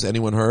AEW? Has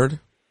anyone heard?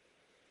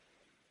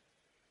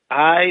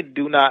 I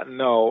do not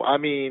know.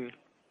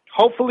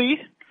 Hopefully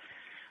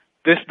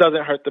this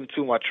doesn't hurt them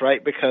too much,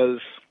 right? Because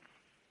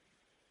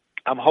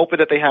I'm hoping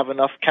that they have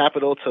enough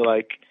capital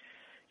to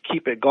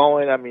keep it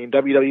going.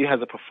 WWE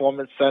has a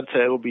performance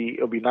center. It'll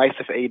be nice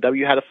if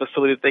AEW had a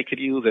facility that they could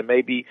use, and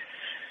maybe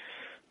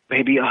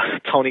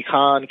Tony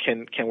Khan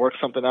can work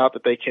something out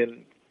that they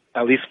can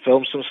at least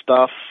film some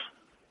stuff.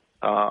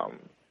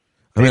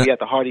 Maybe at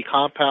the Hardy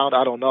compound.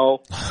 I don't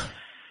know.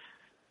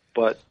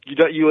 But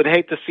you would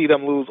hate to see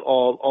them lose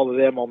all of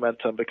their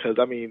momentum because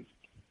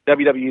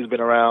WWE's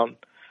been around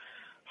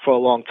for a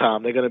long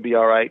time. They're going to be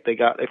all right. They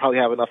probably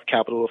have enough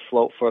capital to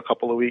float for a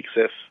couple of weeks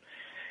if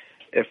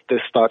this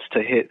starts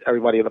to hit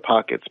everybody in the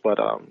pockets. But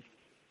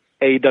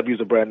AEW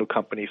is a brand new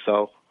company,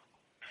 so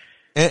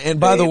and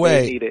by the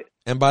way,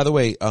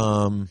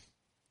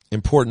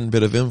 important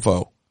bit of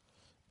info.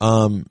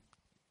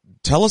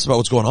 Tell us about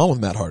what's going on with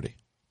Matt Hardy.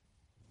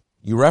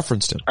 You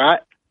referenced him. I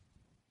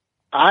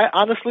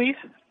honestly,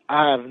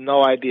 I have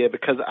no idea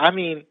because I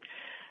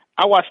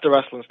watch the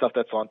wrestling stuff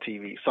that's on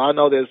TV, so I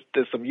know there's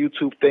some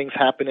YouTube things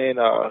happening.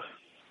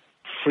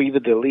 Free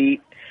the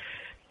delete,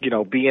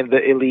 being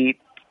the elite,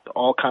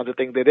 all kinds of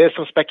things. There's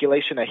some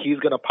speculation that he's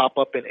going to pop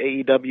up in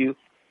AEW,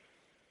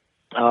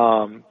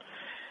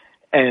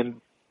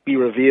 and be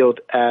revealed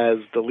as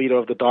the leader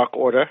of the Dark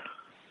Order.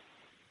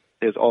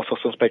 There's also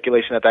some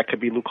speculation that could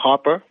be Luke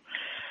Harper.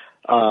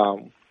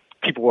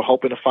 People were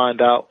hoping to find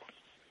out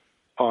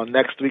on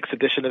next week's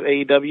edition of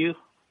AEW,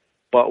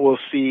 but we'll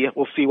see.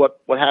 We'll see what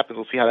happens.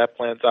 We'll see how that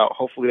plans out.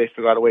 Hopefully, they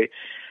figure out a way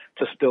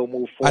to still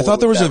move forward. I thought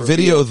there was a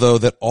video though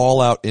that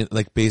All Out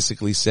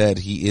basically said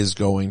he is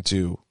going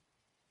to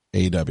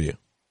AEW.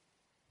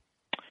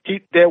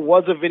 There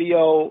was a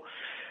video.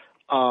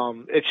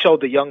 It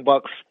showed the Young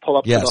Bucks pull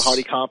up to the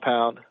Hardy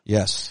compound.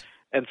 Yes.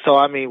 And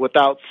so,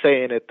 without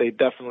saying it, they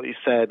definitely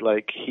said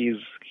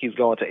he's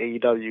going to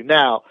AEW.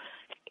 Now,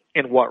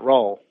 in what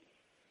role?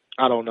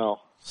 I don't know.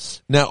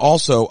 Now,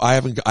 also, I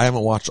haven't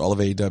watched all of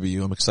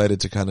AEW. I'm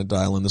excited to kind of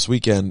dial in this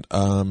weekend.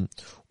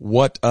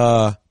 What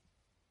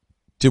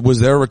Was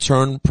there a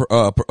return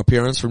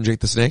appearance from Jake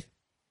the Snake?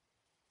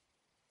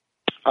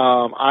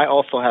 I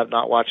also have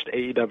not watched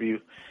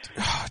AEW.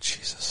 Oh,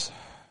 Jesus.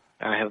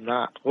 I have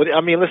not.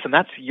 I mean, listen,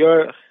 that's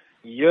you're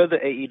the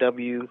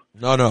AEW.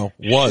 No,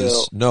 was.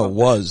 shill. No,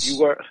 was.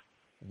 You were.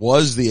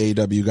 Was the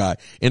AEW guy.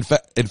 In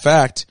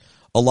fact,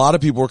 a lot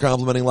of people were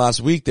complimenting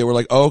last week. They were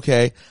like, oh,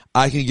 okay,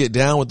 I can get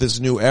down with this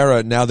new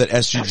era now that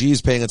SGG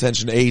is paying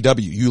attention to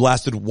AEW. You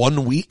lasted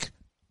 1 week?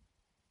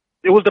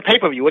 It was the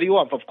pay-per-view. What do you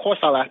want? Of course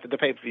I lasted the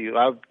pay-per-view.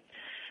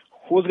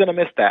 Who was going to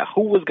miss that?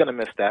 Who was going to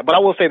miss that? But I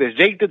will say this.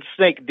 Jake the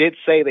Snake did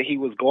say that he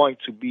was going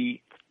to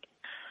be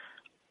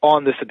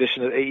on this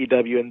edition of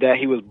AEW and that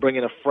he was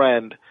bringing a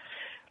friend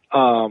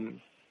to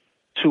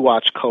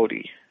watch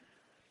Cody.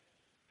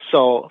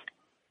 So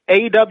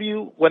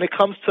AEW, when it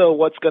comes to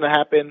what's going to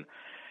happen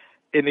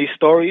in these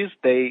stories,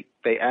 they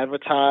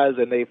advertise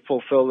and they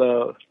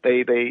fulfill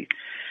they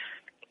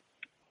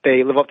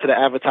live up to the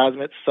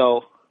advertisements.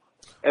 So,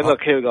 and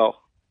look, here we go.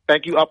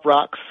 Thank you, Up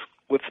Rocks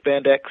with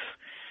spandex.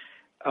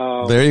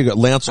 There you go.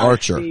 Lance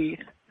Archer.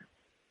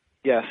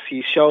 Yes,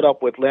 he showed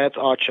up with Lance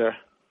Archer.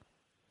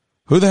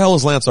 Who the hell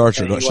is Lance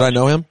Archer? Should I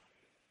know him?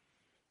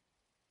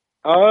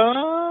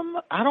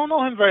 I don't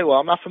know him very well.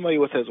 I'm not familiar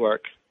with his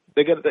work.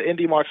 The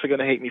indie marks are going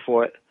to hate me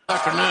for it.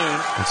 Afternoon.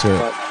 Let's hear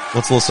it.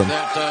 Let's listen.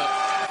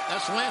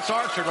 That's Lance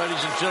Archer,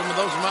 ladies and gentlemen.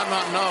 Those who might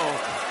not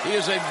know, he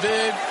is a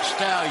big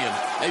stallion,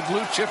 a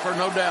blue chipper,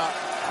 no doubt,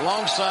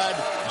 alongside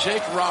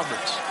Jake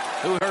Roberts,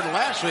 who we heard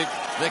last week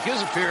make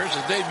his appearance,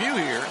 his debut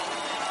here.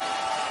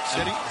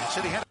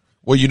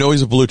 Well, you know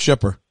he's a blue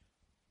chipper.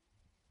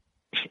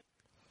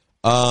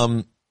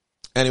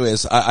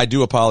 Anyways, I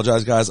do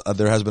apologize, guys.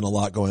 There has been a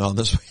lot going on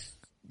this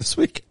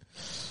week.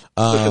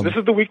 Listen, this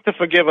is the week to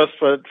forgive us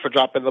for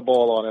dropping the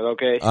ball on it,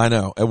 okay? I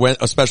know.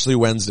 Especially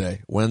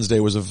Wednesday. Wednesday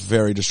was a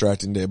very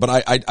distracting day. But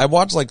I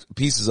watched like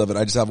pieces of it.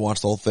 I just haven't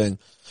watched the whole thing.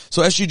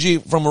 So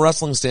SGG, from a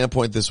wrestling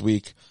standpoint this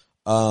week,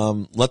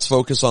 let's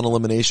focus on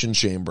Elimination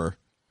Chamber.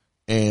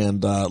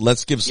 And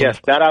let's give some. Yes,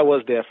 that I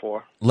was there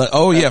for.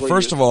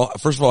 First of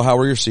all, how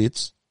were your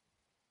seats?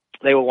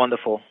 They were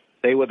wonderful.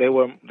 They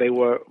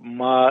were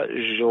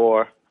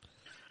major.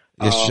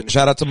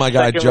 Shout out to my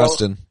guy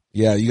Justin.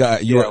 Yeah,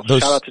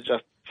 those. Shout out to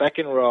Justin.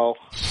 Second row.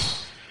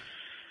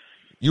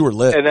 You were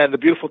lit. And then the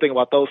beautiful thing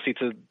about those seats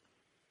is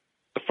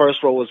the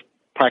first row was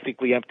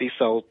practically empty,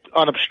 so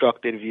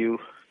unobstructed view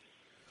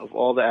of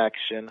all the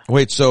action.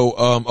 Wait, so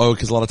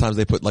because a lot of times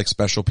they put like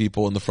special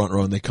people in the front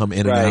row and they come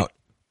in and out.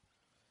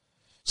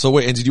 So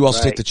wait, and did you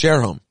also take the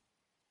chair home?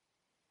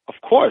 Of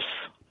course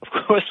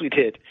we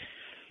did.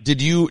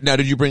 Did you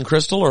bring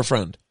Crystal or a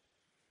friend?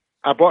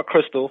 I brought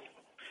Crystal.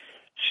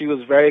 She was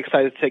very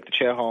excited to take the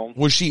chair home.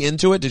 Was she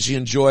into it? Did she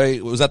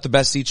enjoy? Was that the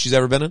best seat she's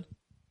ever been in?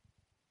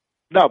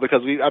 No,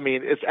 because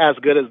it's as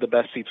good as the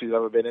best seats we've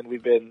ever been in.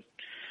 We've been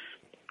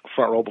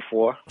front row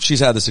before. She's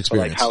had this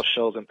experience, like house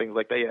shows and things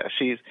like that. Yeah,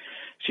 she's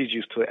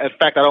used to it. In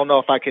fact, I don't know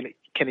if I can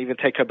even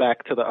take her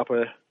back to the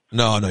upper.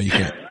 No, you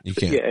can't. You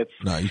can't.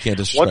 Yeah, you can't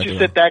disrespect once you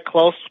sit that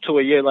close to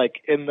where you're like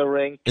in the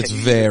ring, it's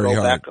very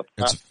hard.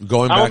 It's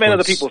going backwards. I'm a man of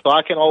the people, so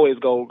I can always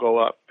go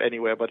up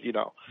anywhere. But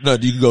no,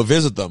 you can go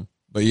visit them.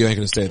 But you ain't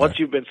gonna stay there. Once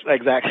you've been,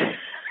 exactly.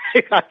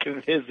 I can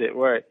visit,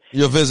 right.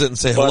 You'll visit and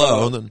say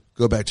hello and then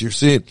go back to your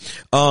seat.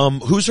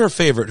 Who's her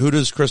favorite? Who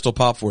does Crystal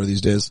pop for these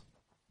days?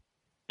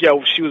 Yeah,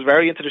 she was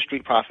very into the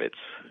Street Profits.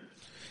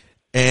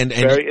 And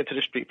very into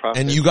the Street Profits.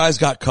 And you guys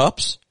got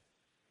cups?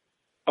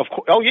 Of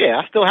course. Oh yeah,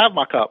 I still have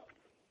my cup.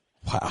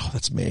 Wow,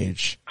 that's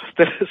mage.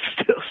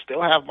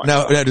 Still have my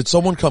cup. Now, did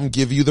someone come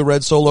give you the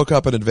red Solo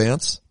cup in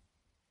advance?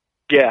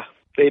 Yeah,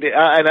 they did.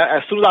 And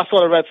as soon as I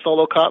saw the red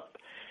Solo cup,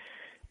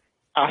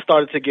 I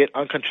started to get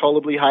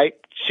uncontrollably hyped.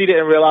 She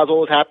didn't realize what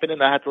was happening.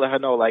 I had to let her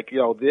know, like,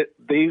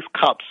 these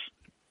cups,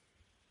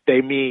 they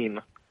mean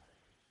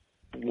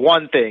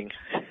one thing.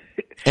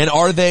 And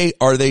are they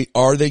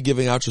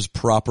giving out just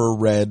proper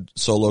red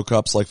Solo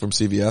cups like from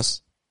CVS?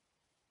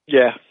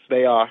 Yeah,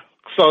 they are.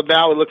 So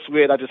now it looks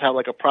weird. I just have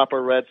like a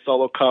proper red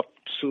Solo cup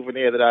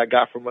souvenir that I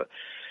got from a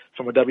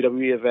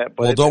WWE event.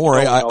 But well, don't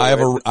worry.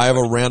 I have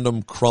a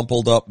random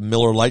crumpled up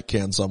Miller Lite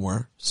can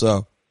somewhere.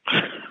 So.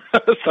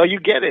 So you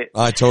get it.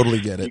 I totally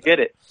get it. You get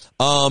it.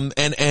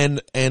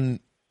 And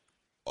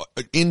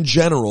in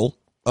general,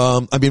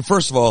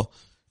 first of all,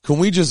 can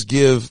we just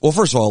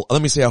first of all,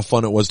 let me say how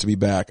fun it was to be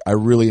back. I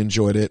really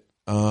enjoyed it.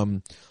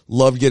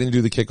 Loved getting to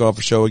do the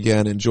kickoff show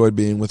again. Enjoyed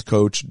being with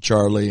Coach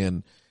Charlie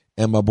and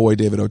my boy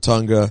David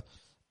Otunga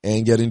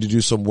and getting to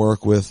do some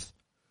work with,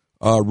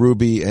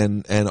 Ruby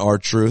and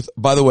R-Truth.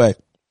 By the way,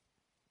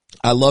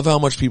 I love how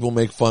much people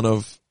make fun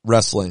of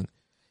wrestling.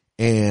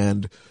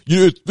 And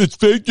it's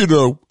fake, I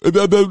don't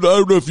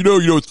know if you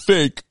know it's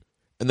fake.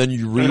 And then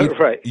you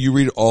read you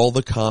read all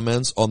the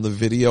comments on the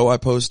video I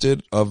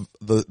posted of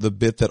the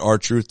bit that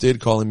R-Truth did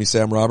calling me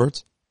Sam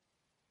Roberts.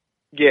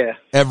 Yeah.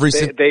 Every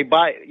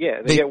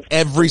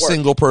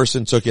single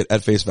person took it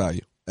at face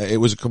value. They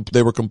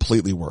were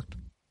completely worked.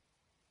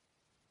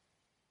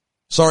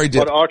 Sorry,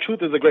 but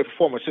R-Truth is a great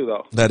performer too,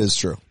 though. That is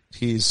true.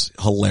 He's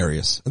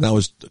hilarious. And that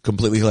was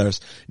completely hilarious.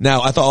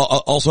 Now, I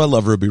thought, also I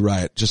love Ruby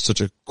Riott. Just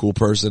such a cool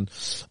person,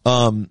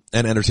 and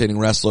entertaining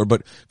wrestler.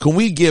 But can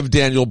we give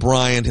Daniel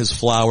Bryan his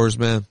flowers,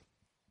 man?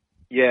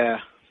 Yeah,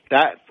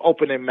 that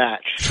opening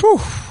match. Whew.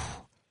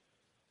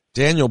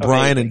 Daniel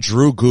Bryan and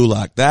Drew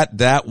Gulak.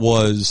 That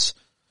was,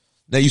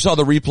 now you saw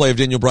the replay of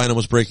Daniel Bryan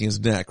almost breaking his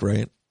neck,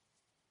 right?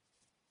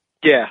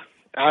 Yeah.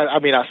 I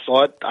mean, I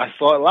saw it live.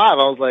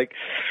 I was like,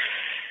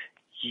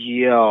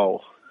 yo,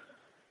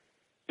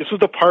 this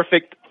was the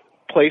perfect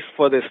place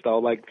for this, though.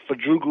 Like, for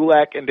Drew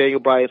Gulak and Daniel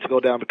Bryan to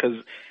go down, because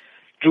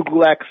Drew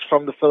Gulak's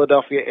from the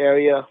Philadelphia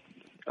area.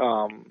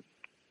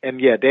 And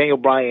yeah, Daniel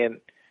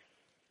Bryan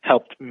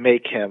helped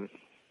make him.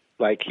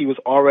 Like, he was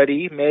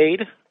already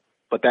made,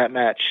 but that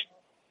match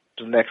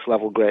was next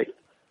level great.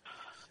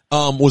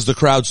 Was the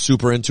crowd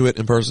super into it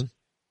in person?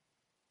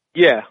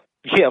 Yeah.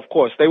 Yeah, of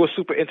course. They were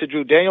super into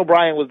Drew. Daniel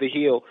Bryan was the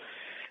heel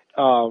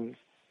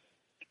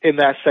in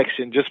that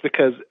section just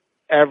because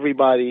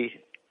everybody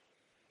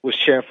was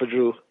cheering for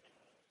Drew.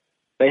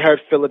 They heard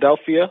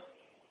Philadelphia,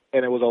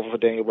 and it was over for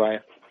Daniel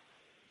Bryan.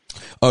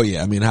 Oh,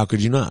 yeah. I mean, how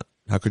could you not?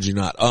 How could you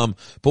not?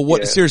 But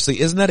what,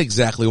 seriously, isn't that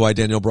exactly why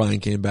Daniel Bryan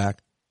came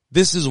back?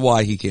 This is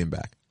why he came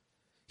back.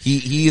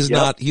 He is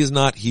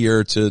not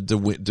here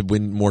to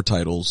win more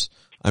titles.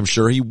 I'm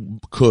sure he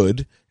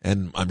could,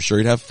 and I'm sure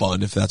he'd have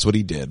fun if that's what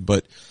he did.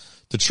 But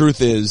the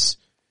truth is,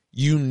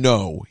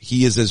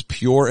 he is as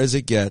pure as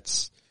it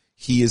gets.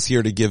 He is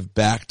here to give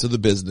back to the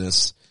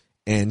business,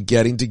 and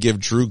getting to give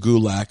Drew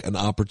Gulak an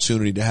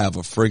opportunity to have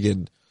a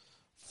friggin'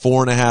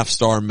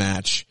 4.5-star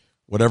match,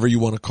 whatever you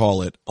want to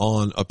call it,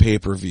 on a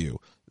pay-per-view.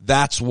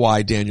 That's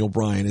why Daniel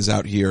Bryan is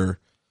out here,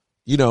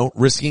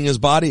 risking his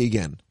body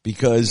again,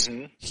 because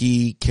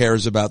he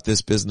cares about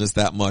this business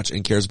that much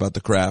and cares about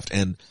the craft.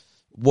 And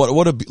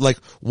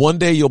one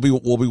day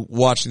we'll be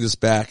watching this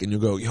back and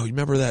you'll go, yo, you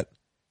remember that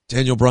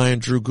Daniel Bryan,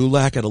 Drew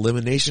Gulak at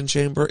Elimination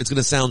Chamber? It's going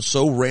to sound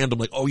so random,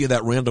 like, oh yeah,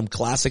 that random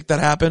classic that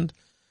happened.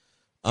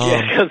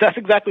 Yeah, because that's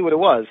exactly what it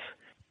was.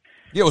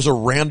 Yeah, it was a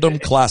random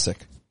classic.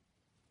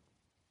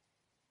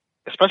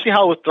 Especially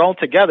how it was thrown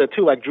together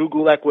too. Like, Drew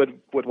Gulak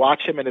would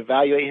watch him and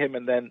evaluate him,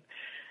 and then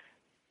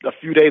a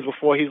few days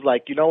before, he's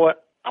like, you know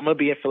what? I'm going to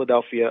be in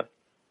Philadelphia.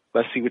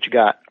 Let's see what you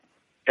got.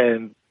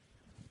 And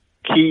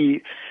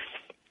he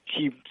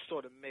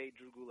sort of made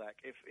Drew Gulak.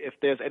 If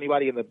there's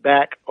anybody in the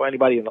back or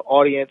anybody in the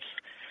audience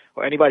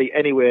or anybody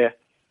anywhere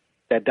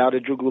that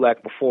doubted Drew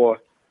Gulak before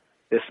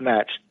this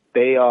match,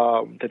 they're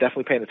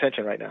definitely paying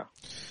attention right now.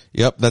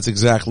 Yep, that's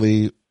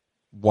exactly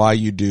why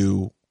you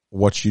do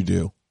what you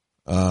do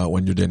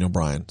when you're Daniel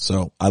Bryan.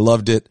 So I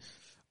loved it.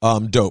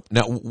 Dope.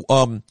 Now,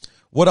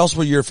 what else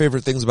were your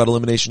favorite things about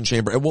Elimination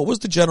Chamber, and what was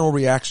the general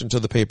reaction to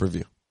the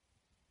pay-per-view?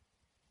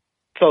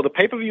 So the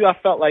pay-per-view, I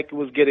felt like it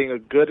was getting a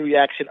good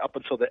reaction up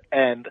until the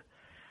end,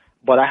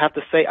 but I have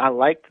to say I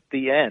liked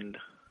the end.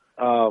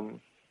 Shayna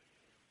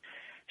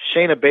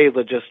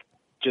Baszler just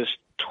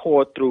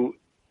tore through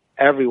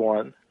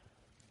everyone,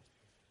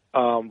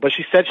 but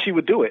she said she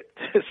would do it,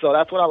 so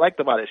that's what I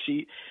liked about it.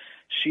 She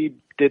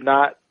did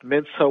not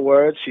mince her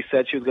words. She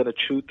said she was going to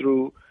chew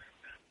through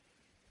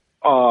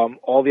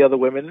all the other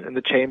women in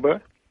the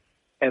chamber,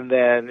 and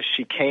then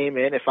she came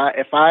in. If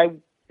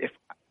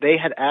they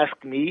had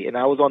asked me and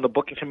I was on the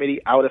booking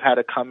committee, I would have had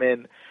to come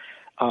in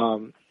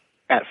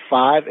at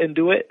 5 and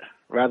do it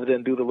rather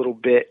than do the little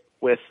bit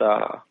with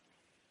Liv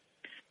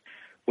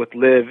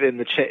in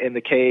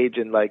the cage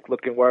and like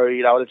looking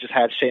worried. I would have just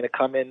had Shayna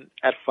come in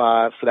at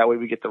 5, so that way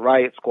we get the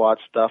Riot Squad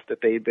stuff that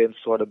they've been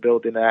sort of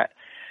building at,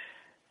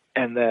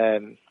 and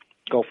then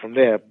go from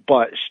there.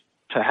 But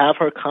to have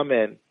her come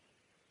in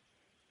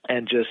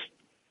and just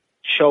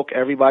choke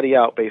everybody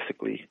out,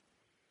 basically.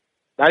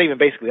 Not even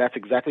basically, that's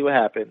exactly what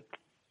happened.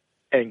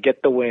 And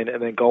get the win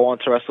and then go on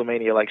to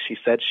WrestleMania like she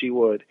said she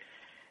would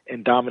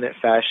in dominant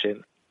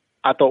fashion.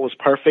 I thought was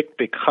perfect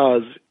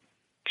because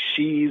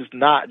she's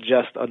not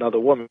just another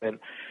woman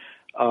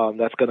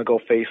that's going to go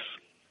face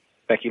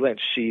Becky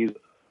Lynch. She's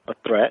a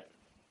threat.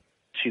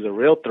 She's a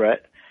real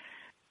threat.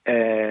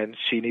 And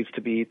she needs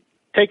to be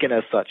taken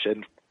as such.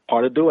 And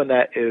part of doing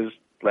that is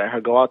letting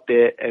her go out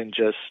there and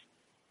just,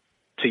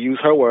 to use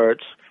her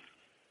words,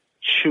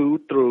 chew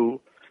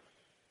through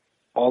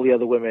all the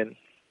other women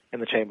in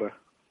the chamber.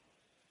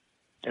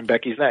 And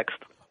Becky's next.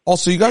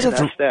 Also, you guys have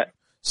to,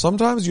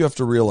 sometimes you have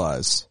to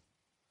realize,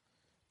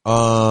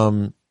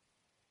 sometimes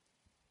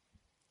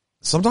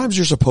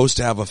you're supposed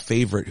to have a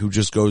favorite who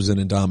just goes in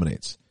and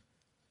dominates.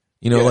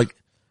 Like,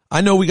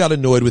 I know we got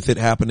annoyed with it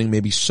happening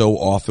maybe so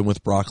often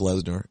with Brock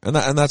Lesnar,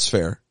 and that's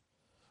fair.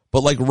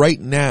 But like right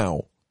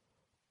now,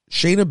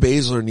 Shayna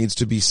Baszler needs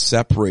to be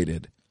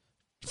separated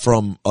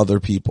from other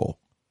people.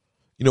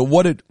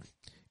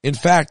 In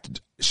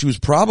fact, she was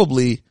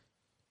probably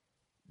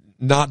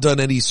not done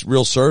any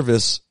real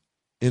service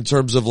in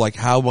terms of like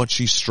how much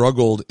she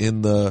struggled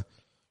in the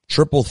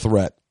triple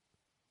threat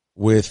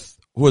with,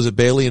 who was it,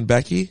 Bayley and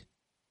Becky?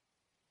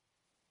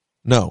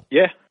 No.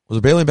 Yeah. Was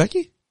it Bayley and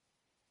Becky?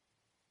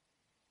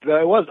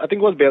 I think it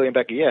was Bayley and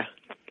Becky, yeah.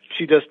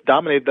 She just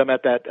dominated them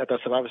at that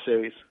Survivor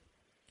Series.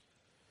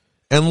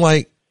 And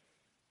like,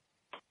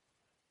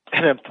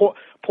 And then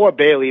poor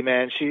Bailey,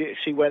 man.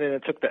 She went in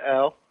and took the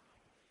L.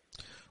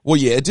 well,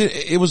 yeah,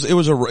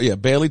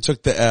 Bailey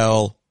took the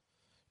L.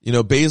 You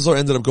know, Baszler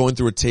ended up going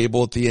through a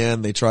table at the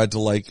end. They tried to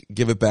like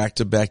give it back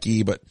to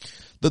Becky, but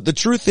the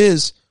truth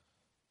is,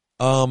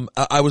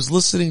 I was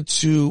listening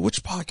to,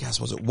 which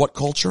podcast was it? What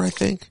Culture, I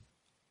think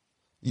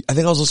I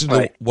was listening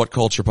to What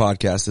Culture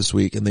podcast this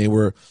week, and they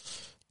were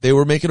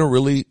making a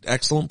really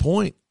excellent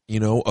point, you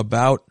know,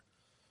 about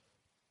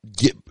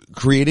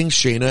creating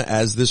Shayna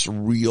as this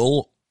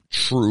real,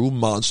 true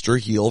monster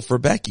heel for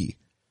Becky.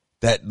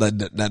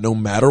 That no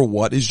matter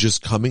what is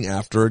just coming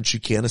after her and she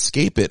can't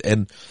escape it.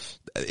 And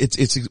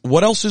it's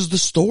what else is the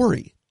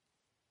story?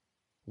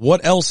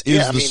 What else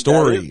is the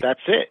story?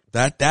 That's it.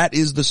 That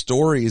is the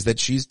story, is that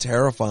she's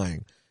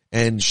terrifying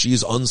and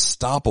she's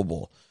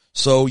unstoppable.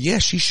 So yeah,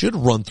 she should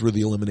run through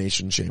the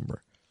Elimination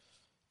Chamber.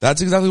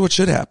 That's exactly what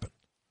should happen.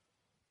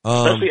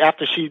 Especially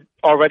after she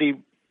already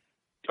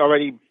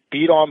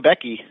beat on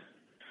Becky.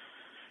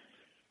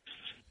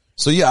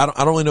 So yeah, I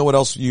don't really know what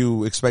else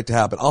you expect to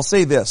happen. I'll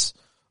say this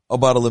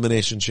about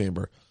Elimination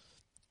Chamber.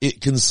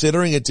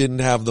 Considering it didn't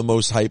have the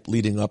most hype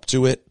leading up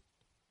to it,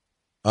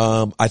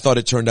 I thought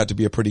it turned out to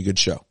be a pretty good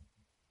show.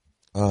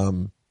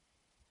 And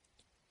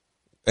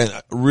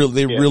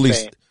they really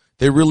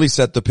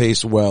set the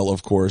pace well,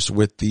 of course,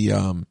 with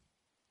the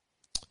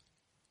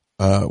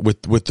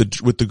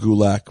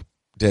Gulak,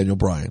 Daniel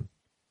Bryan.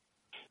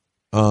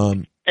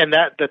 And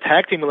that the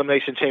tag team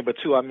Elimination Chamber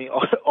too. I mean,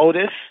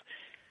 Otis,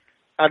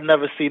 I've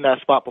never seen that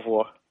spot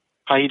before.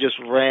 How he just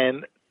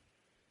ran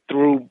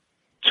through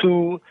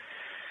two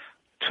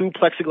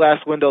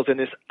plexiglass windows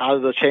and is out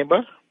of the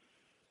chamber.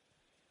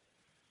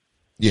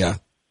 Yeah.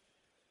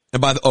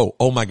 And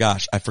oh my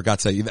gosh, I forgot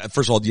to tell you that.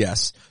 First of all,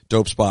 yes,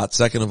 dope spot.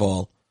 Second of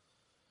all,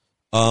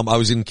 I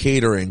was in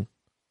catering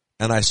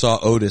and I saw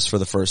Otis for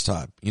the first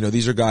time. You know,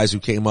 these are guys who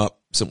came up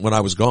when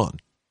I was gone.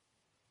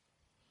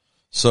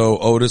 So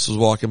Otis was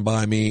walking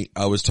by me.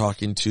 I was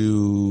talking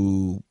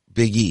to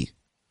Big E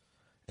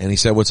and he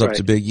said, "What's up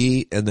to Big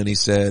E?" And then he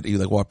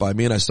walked by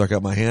me and I stuck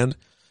out my hand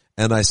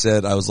and I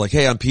was like,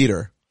 "Hey, I'm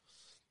Peter."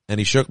 And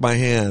he shook my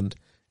hand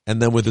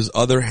and then with his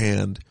other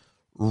hand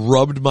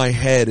rubbed my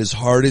head as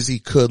hard as he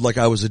could like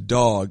I was a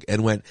dog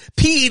and went,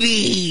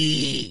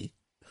 "Petey!"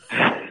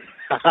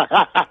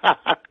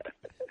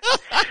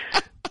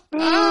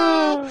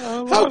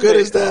 How good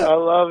is that? I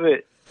love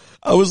it.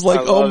 I was like,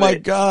 oh my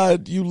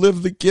God, you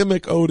live the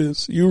gimmick,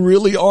 Otis. You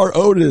really are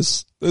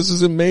Otis. This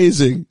is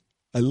amazing.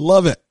 I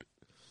love it.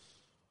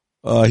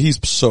 He's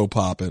so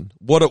popping.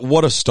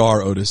 What a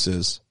star Otis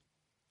is.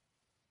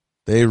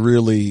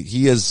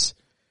 He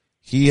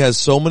has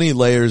so many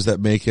layers that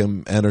make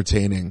him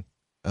entertaining.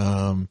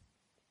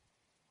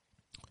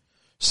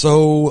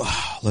 So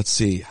let's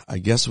see. I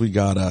guess we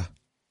gotta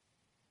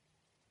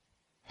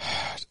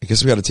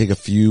take a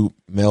few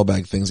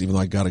mailbag things, even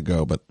though I gotta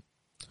go, but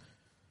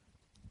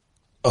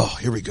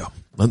here we go.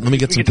 Let me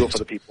get some do it for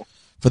the people.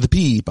 For the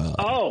people.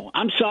 Oh,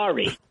 I'm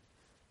sorry.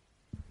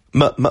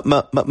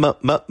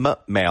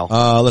 Mail.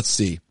 Let's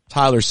see.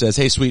 Tyler says,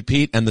 "Hey, Sweet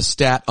Pete, and the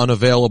stat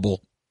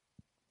unavailable.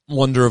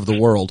 Wonder of the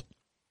world."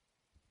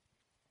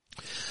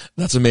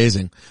 That's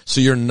amazing.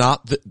 So you're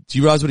not do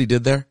you realize what he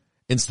did there?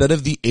 Instead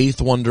of the 8th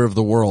wonder of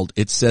the world,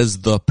 it says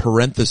the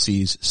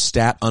parentheses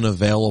stat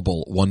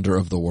unavailable wonder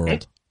of the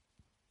world.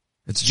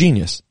 It's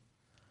genius.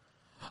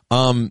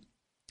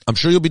 I'm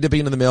sure you'll be dipping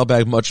into the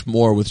mailbag much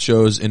more with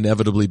shows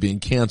inevitably being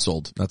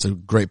canceled. That's a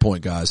great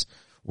point, guys.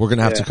 We're going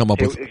to have to come up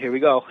with, here we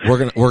go.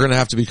 We're going to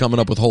have to be coming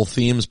up with whole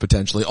themes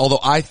potentially. Although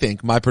I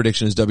think my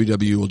prediction is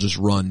WWE will just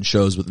run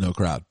shows with no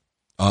crowd,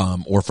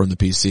 or from the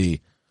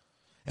PC.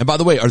 And by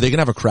the way, are they going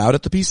to have a crowd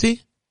at the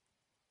PC?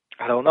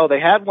 I don't know.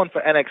 They had one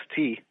for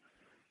NXT.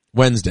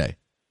 Wednesday.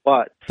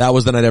 But that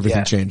was the night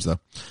everything changed though.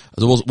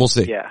 So we'll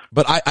see. Yeah.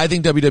 But I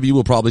think WWE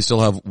will probably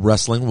still have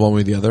wrestling one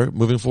way or the other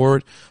moving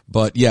forward.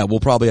 But yeah, we'll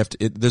probably have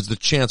to, there's the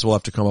chance we'll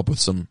have to come up with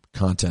some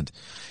content.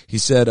 He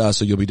said,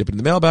 so you'll be dipping in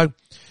the mailbag.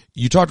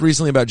 You talked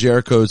recently about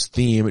Jericho's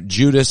theme,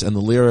 Judas and the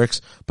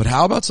lyrics, but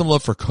how about some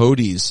love for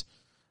Cody's?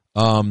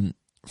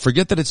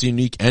 Forget that it's a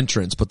unique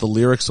entrance, but the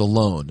lyrics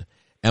alone.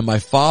 And my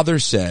father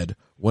said,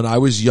 when I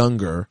was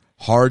younger,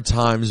 hard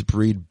times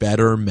breed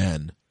better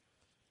men.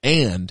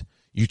 And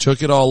you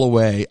took it all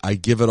away. I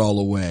give it all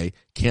away.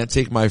 Can't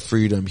take my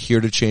freedom.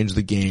 Here to change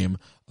the game.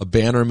 A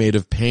banner made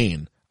of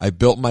pain. I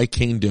built my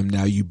kingdom.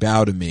 Now you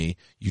bow to me.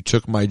 You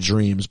took my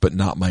dreams, but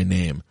not my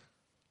name.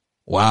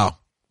 Wow.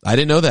 I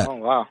didn't know that. Oh,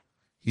 wow.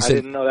 I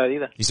didn't know that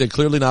either. He said,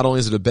 clearly not only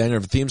is it a banger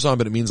of a theme song,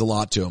 but it means a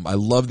lot to him. I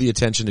love the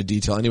attention to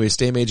detail. Anyway,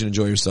 stay mage and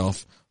enjoy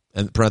yourself.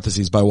 And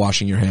parentheses, by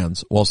washing your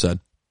hands. Well said.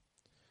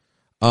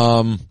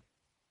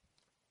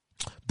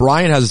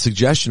 Brian has a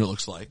suggestion, it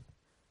looks like.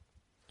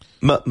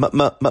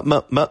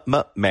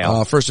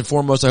 Mail. First and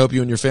foremost, I hope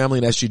you and your family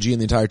and SGG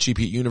and the entire Cheap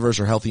Heat universe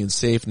are healthy and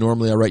safe.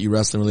 Normally I write you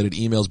wrestling related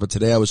emails, but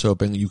today I was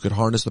hoping you could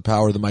harness the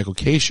power of the Michael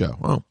K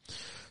show.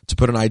 To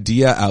put an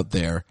idea out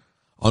there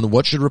on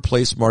what should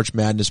replace March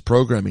Madness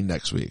programming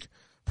next week.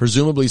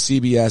 Presumably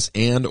CBS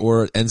and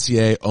or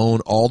NCAA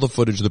own all the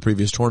footage of the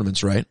previous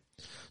tournaments, right?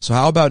 So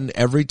how about in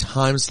every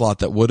time slot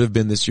that would have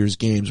been this year's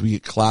games, we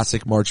get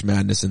classic March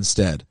Madness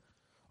instead?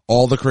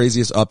 All the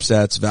craziest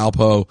upsets,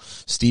 Valpo,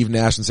 Steve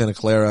Nash in Santa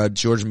Clara,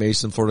 George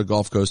Mason, Florida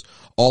Gulf Coast,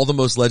 all the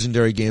most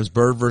legendary games,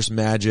 Bird versus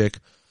Magic,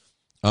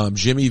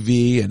 Jimmy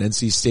V and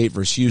NC State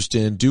versus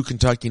Houston, Duke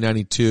Kentucky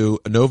 92,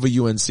 Nova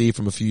UNC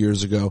from a few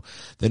years ago.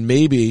 Then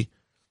maybe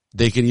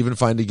they could even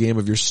find a game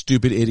of your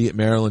stupid idiot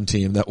Maryland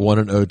team that won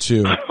in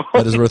 02.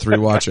 That is worth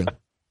rewatching.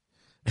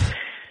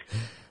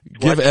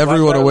 Give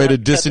everyone a way to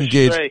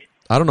disengage.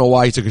 I don't know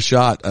why he took a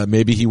shot.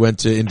 Maybe he went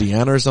to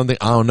Indiana or something.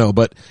 I don't know.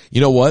 But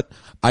you know what?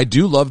 I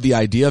do love the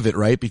idea of it,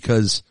 right?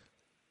 Because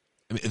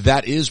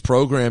that is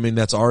programming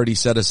that's already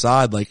set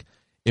aside. Like,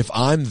 if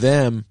I'm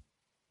them,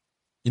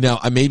 you know,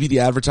 maybe the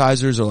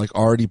advertisers are like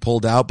already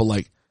pulled out, but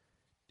like,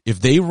 if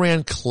they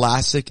ran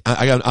classic,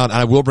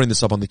 I will bring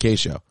this up on the K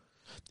show.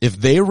 If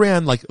they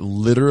ran like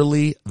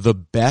literally the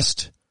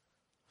best,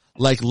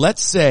 like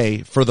let's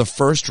say for the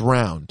first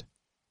round,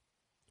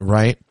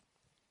 right?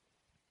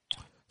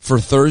 For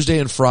Thursday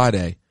and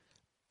Friday,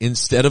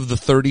 instead of the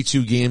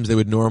 32 games they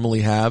would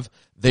normally have,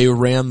 they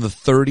ran the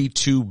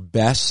 32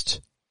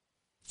 best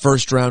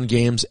first round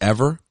games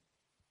ever.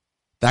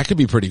 That could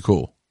be pretty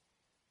cool.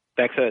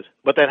 That could.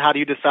 But then how do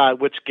you decide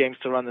which games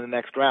to run in the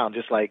next round?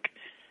 Just like.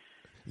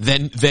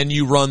 Then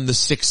you run the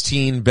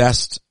 16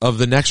 best of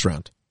the next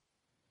round.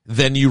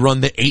 Then you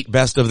run the 8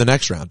 best of the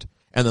next round.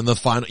 And then the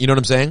final, you know what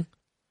I'm saying?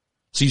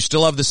 So you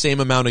still have the same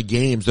amount of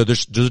games. They're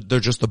just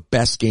the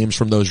best games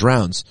from those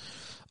rounds.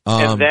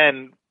 And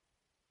then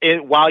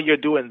while you're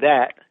doing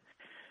that,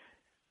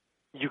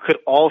 you could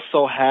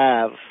also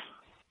have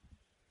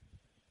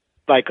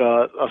like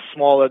a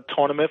smaller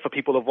tournament for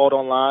people to vote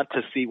online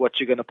to see what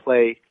you're going to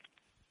play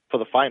for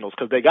the finals,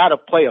 because they got to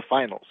play a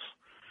finals.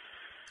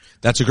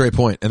 That's a great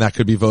point, and that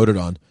could be voted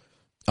on.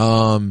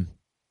 I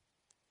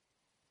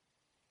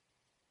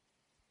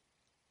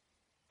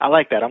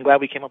like that. I'm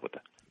glad we came up with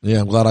that. Yeah,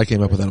 I'm glad I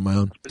came up with that on my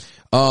own.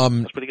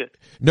 That's pretty good.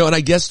 No, and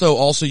I guess though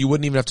also you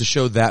wouldn't even have to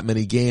show that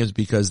many games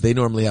because they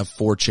normally have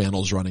 4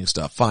 channels running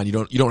stuff. Fine, you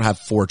don't have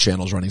 4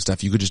 channels running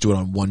stuff. You could just do it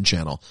on 1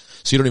 channel.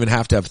 So you don't even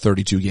have to have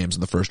 32 games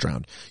in the first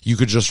round. You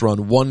could just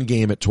run 1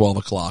 game at 12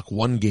 o'clock,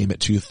 1 game at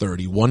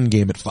 2:30, 1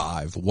 game at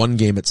 5, 1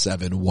 game at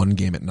 7, 1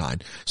 game at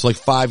 9. So like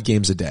 5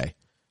 games a day,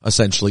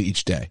 essentially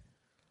each day.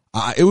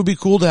 It would be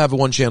cool to have a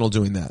 1 channel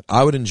doing that.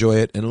 I would enjoy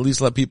it and at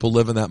least let people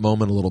live in that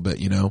moment a little bit,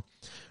 you know?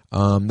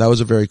 That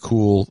was a very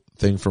cool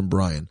thing from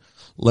Brian.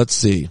 Let's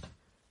see.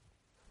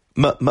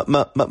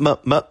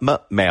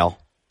 Mail.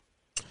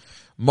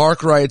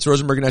 Mark writes,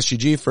 Rosenberg and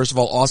SGG, first of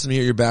all, awesome to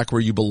hear you're back where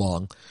you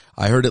belong.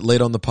 I heard it late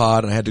on the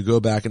pod and I had to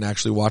go back and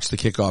actually watch the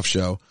kickoff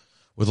show.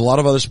 With a lot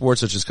of other sports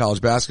such as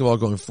college basketball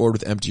going forward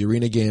with empty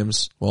arena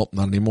games, well,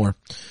 not anymore.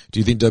 Do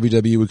you think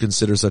WWE would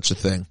consider such a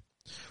thing?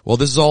 Well,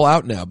 this is all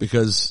out now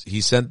because he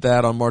sent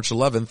that on March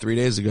 11th, 3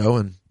 days ago,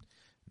 and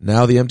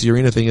now the empty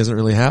arena thing isn't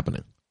really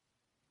happening.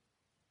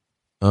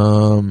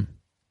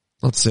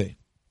 Let's see.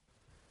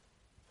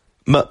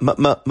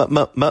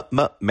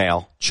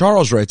 Mail.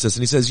 Charles writes this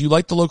and he says, you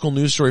liked the local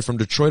news story from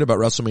Detroit about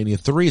WrestleMania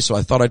 3, so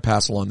I thought I'd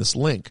pass along this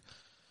link.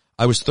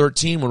 I was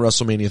 13 when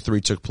WrestleMania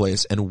 3 took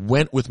place and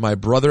went with my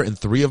brother and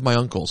 3 of my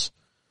uncles.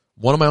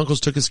 One of my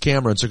uncles took his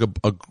camera and took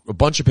a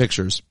bunch of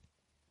pictures,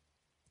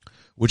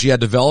 which he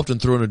had developed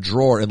and threw in a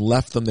drawer and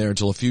left them there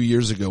until a few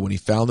years ago when he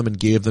found them and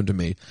gave them to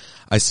me.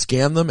 I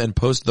scanned them and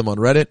posted them on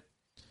Reddit.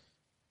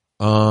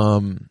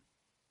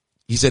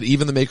 He said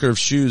even the maker of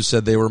shoes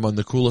said they were among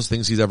the coolest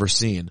things he's ever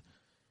seen.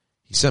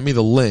 He sent me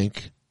the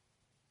link,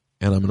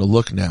 and I'm going to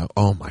look now.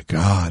 Oh, my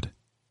God.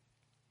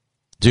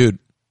 Dude.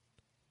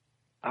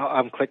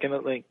 I'm clicking the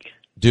link.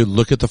 Dude,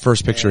 look at the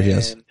first picture he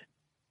has.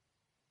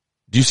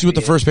 Do you see what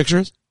the first picture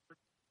is?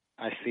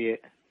 I see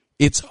it.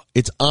 It's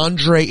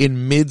Andre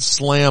in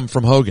mid-slam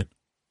from Hogan.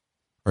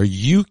 Are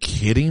you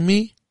kidding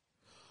me?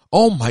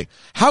 Oh, my.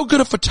 How good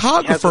a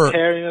photographer. He has the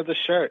tearing of the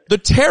shirt. The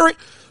tearing.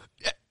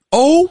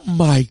 Oh,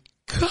 my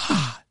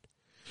God.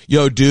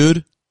 Yo,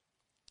 dude,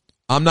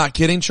 I'm not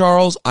kidding,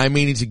 Charles. I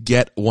may need to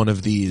get one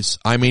of these.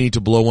 I may need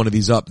to blow one of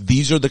these up.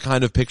 These are the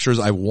kind of pictures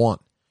I want.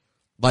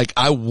 Like,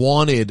 I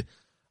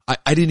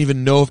didn't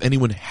even know if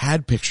anyone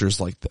had pictures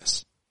like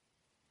this.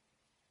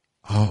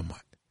 Oh, my.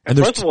 And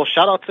first of all,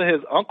 shout out to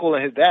his uncle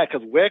and his dad,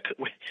 because where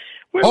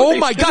oh,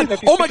 my God.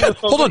 Oh, my God.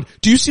 Hold on.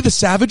 Do you see the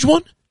Savage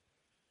one?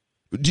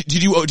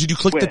 Did you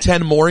click the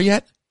 10 more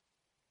yet?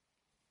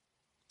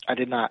 I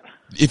did not.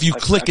 If you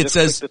click, it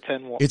says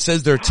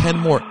there are 10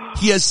 more.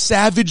 He has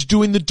Savage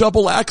doing the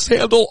double axe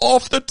handle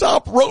off the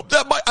top rope.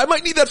 I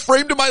might need that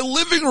framed in my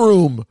living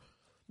room.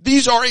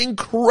 These are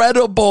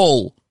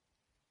incredible.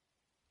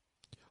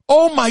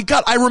 Oh my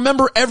God. I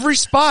remember every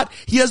spot.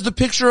 He has the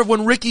picture of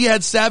when Ricky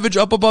had Savage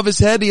up above his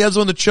head. He has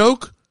on the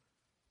choke.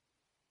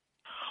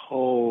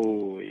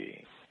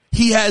 Holy.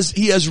 He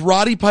has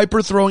Roddy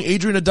Piper throwing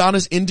Adrian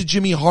Adonis into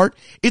Jimmy Hart.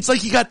 It's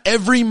like he got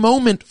every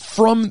moment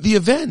from the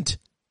event.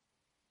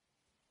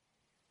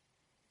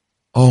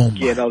 Oh my.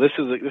 Yeah, no, this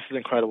is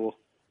incredible.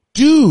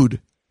 Dude,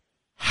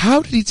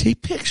 How did he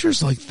take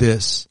pictures like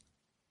this?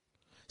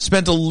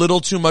 Spent a little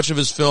too much of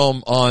his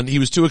film on, he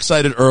was too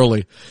excited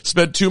early.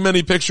 Spent too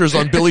many pictures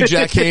on Billy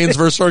Jack Haynes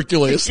versus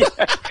Hercules.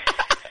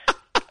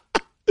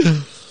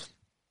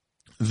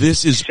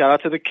 This is... Shout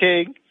out to the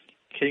King.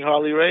 King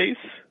Harley Race.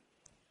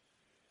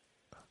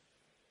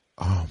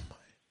 Oh my.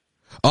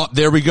 Oh,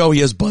 there we go.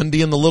 He has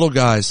Bundy and the little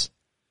guys.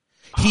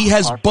 He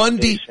has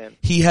Bundy. Foundation.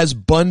 He has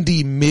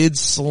Bundy mid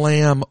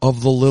slam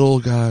of the little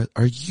guy.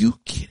 Are you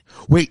kidding?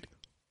 Wait.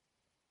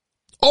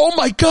 Oh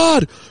my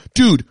God.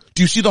 Dude,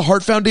 do you see the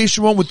Heart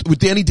Foundation one with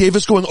Danny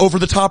Davis going over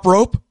the top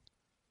rope?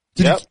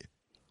 Yep.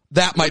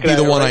 That might be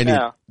the one I need.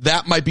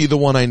 That might be the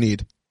one I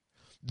need.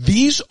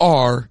 These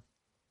are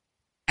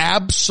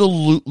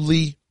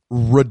absolutely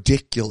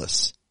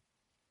ridiculous.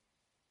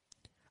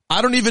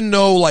 I don't even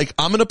know, like,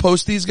 I'm going to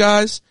post these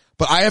guys,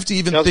 but I have to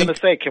even think. I was going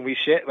to say, can we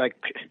share? Like,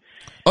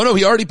 oh no,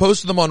 he already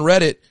posted them on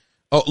Reddit.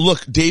 Oh,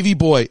 look, Davey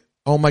Boy.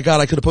 Oh my God,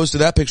 I could have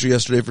posted that picture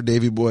yesterday for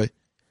Davey Boy.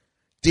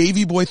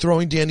 Davey Boy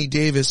throwing Danny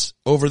Davis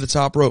over the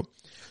top rope.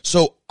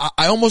 So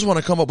I almost want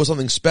to come up with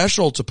something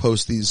special to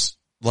post these.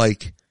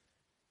 Like,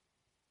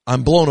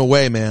 I'm blown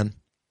away, man.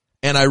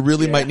 And I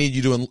really might need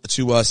you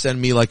to send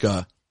me like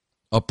a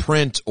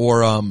print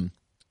or, I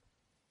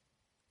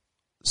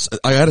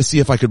got to see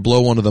if I could blow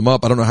one of them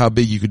up. I don't know how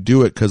big you could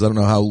do it because I don't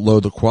know how low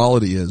the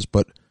quality is,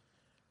 but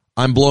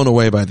I'm blown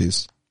away by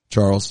these,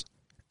 Charles.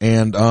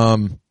 And,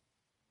 I'll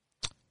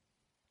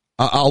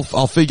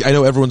figure, I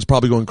know everyone's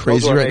probably going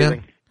crazy right now.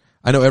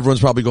 I know everyone's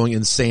probably going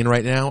insane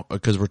right now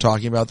because we're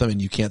talking about them and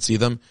you can't see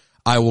them.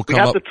 I will come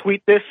up. We have to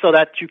tweet this so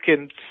that you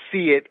can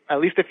see it, at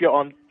least if you're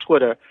on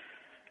Twitter,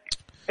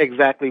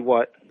 exactly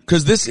what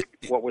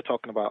we're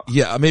talking about.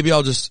 Yeah, maybe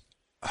I'll just.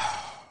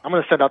 I'm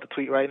going to send out the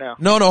tweet right now.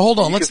 No, hold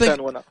on. Let's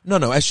think. No,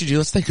 SGG,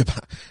 let's think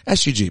about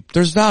SGG.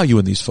 There's value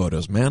in these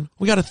photos, man.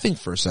 We got to think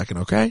for a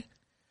second, okay?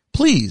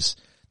 Please.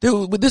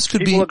 This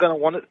could people are going to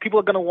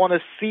want to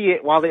see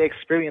it while they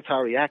experience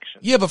our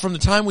reaction. Yeah, but from the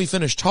time we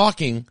finish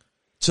talking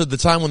to the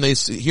time when they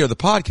hear the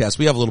podcast,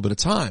 we have a little bit of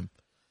time.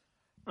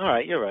 All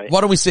right, you're right.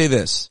 Why don't we say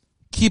this?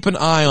 Keep an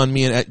eye on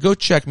me and go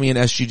check me and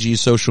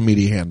SGG's social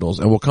media handles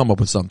and we'll come up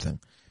with something.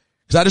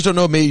 Cause I just don't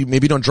know,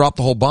 maybe don't drop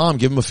the whole bomb,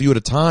 give them a few at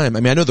a time. I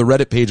mean, I know the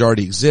Reddit page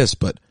already exists,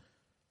 but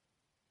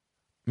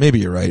maybe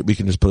you're right. We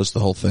can just post the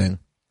whole thing.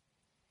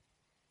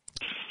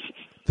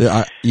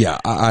 I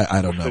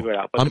don't know. Figure it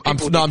out,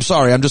 I'm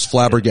sorry. I'm just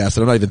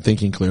flabbergasted. I'm not even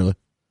thinking clearly.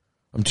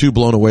 I'm too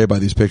blown away by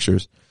these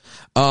pictures.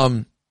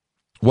 Wow.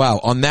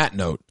 On that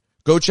note,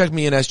 go check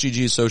me and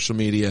SGG's social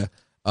media,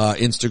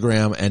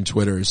 Instagram and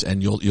Twitters,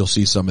 and you'll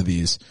see some of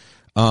these.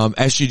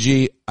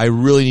 SGG, I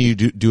really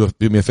need you to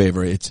do me a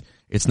favor. It's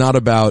not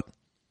about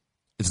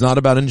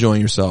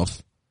enjoying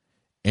yourself,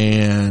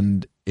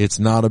 and it's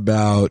not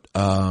about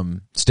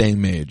staying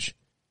mage.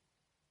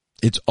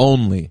 It's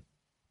only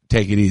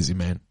take it easy,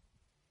 man.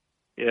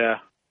 Yeah,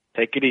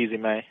 take it easy,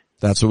 man.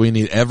 That's what we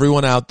need.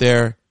 Everyone out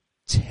there,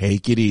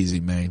 take it easy,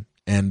 man.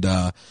 And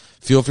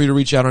feel free to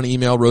reach out on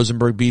email,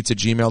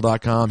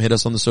 rosenbergbeats@gmail.com. Hit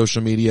us on the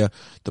social media.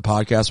 The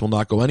podcast will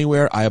not go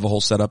anywhere. I have a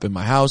whole setup in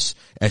my house.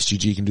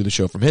 SGG can do the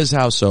show from his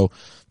house, so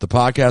the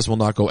podcast will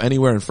not go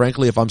anywhere. And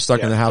frankly, if I'm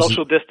stuck in the house...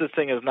 Social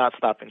distancing is not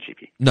stopping Cheap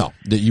Heat. No,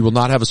 you will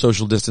not have a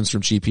social distance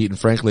from Cheap Heat. And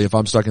frankly, if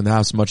I'm stuck in the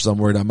house as much as I'm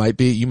worried I might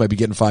be, you might be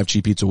getting 5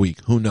 Cheap Heats a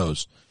week. Who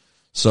knows?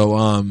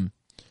 So,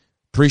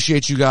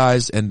 appreciate you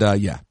guys, and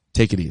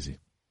take it easy.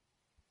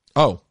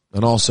 Oh,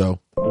 and also...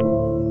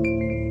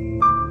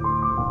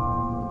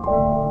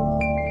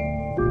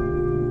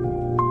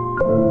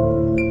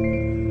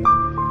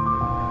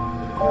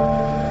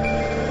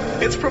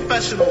 It's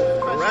professional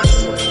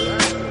wrestling.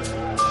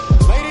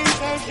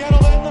 Ladies and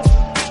gentlemen,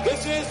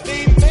 this is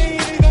the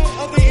main event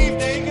of the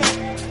evening.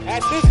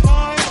 At this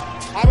time,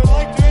 I would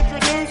like to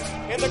introduce,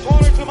 in the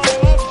corner to my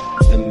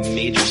left, The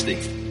Majesty.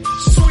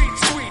 Sweet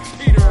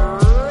Peter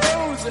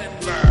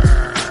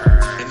Rosenberg.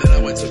 And then I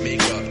went to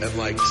makeup and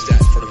sat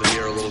in front of the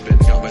mirror a little bit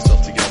and got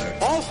myself together.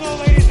 Also,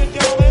 ladies and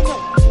gentlemen,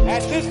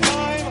 at this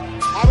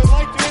time, I would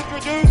like to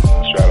introduce...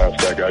 Shout out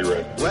to that guy,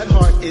 Greg. Bret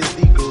Hart is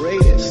the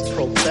greatest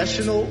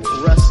professional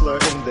wrestler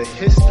in the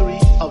history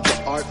of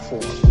the art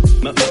form.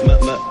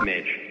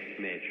 Mitch.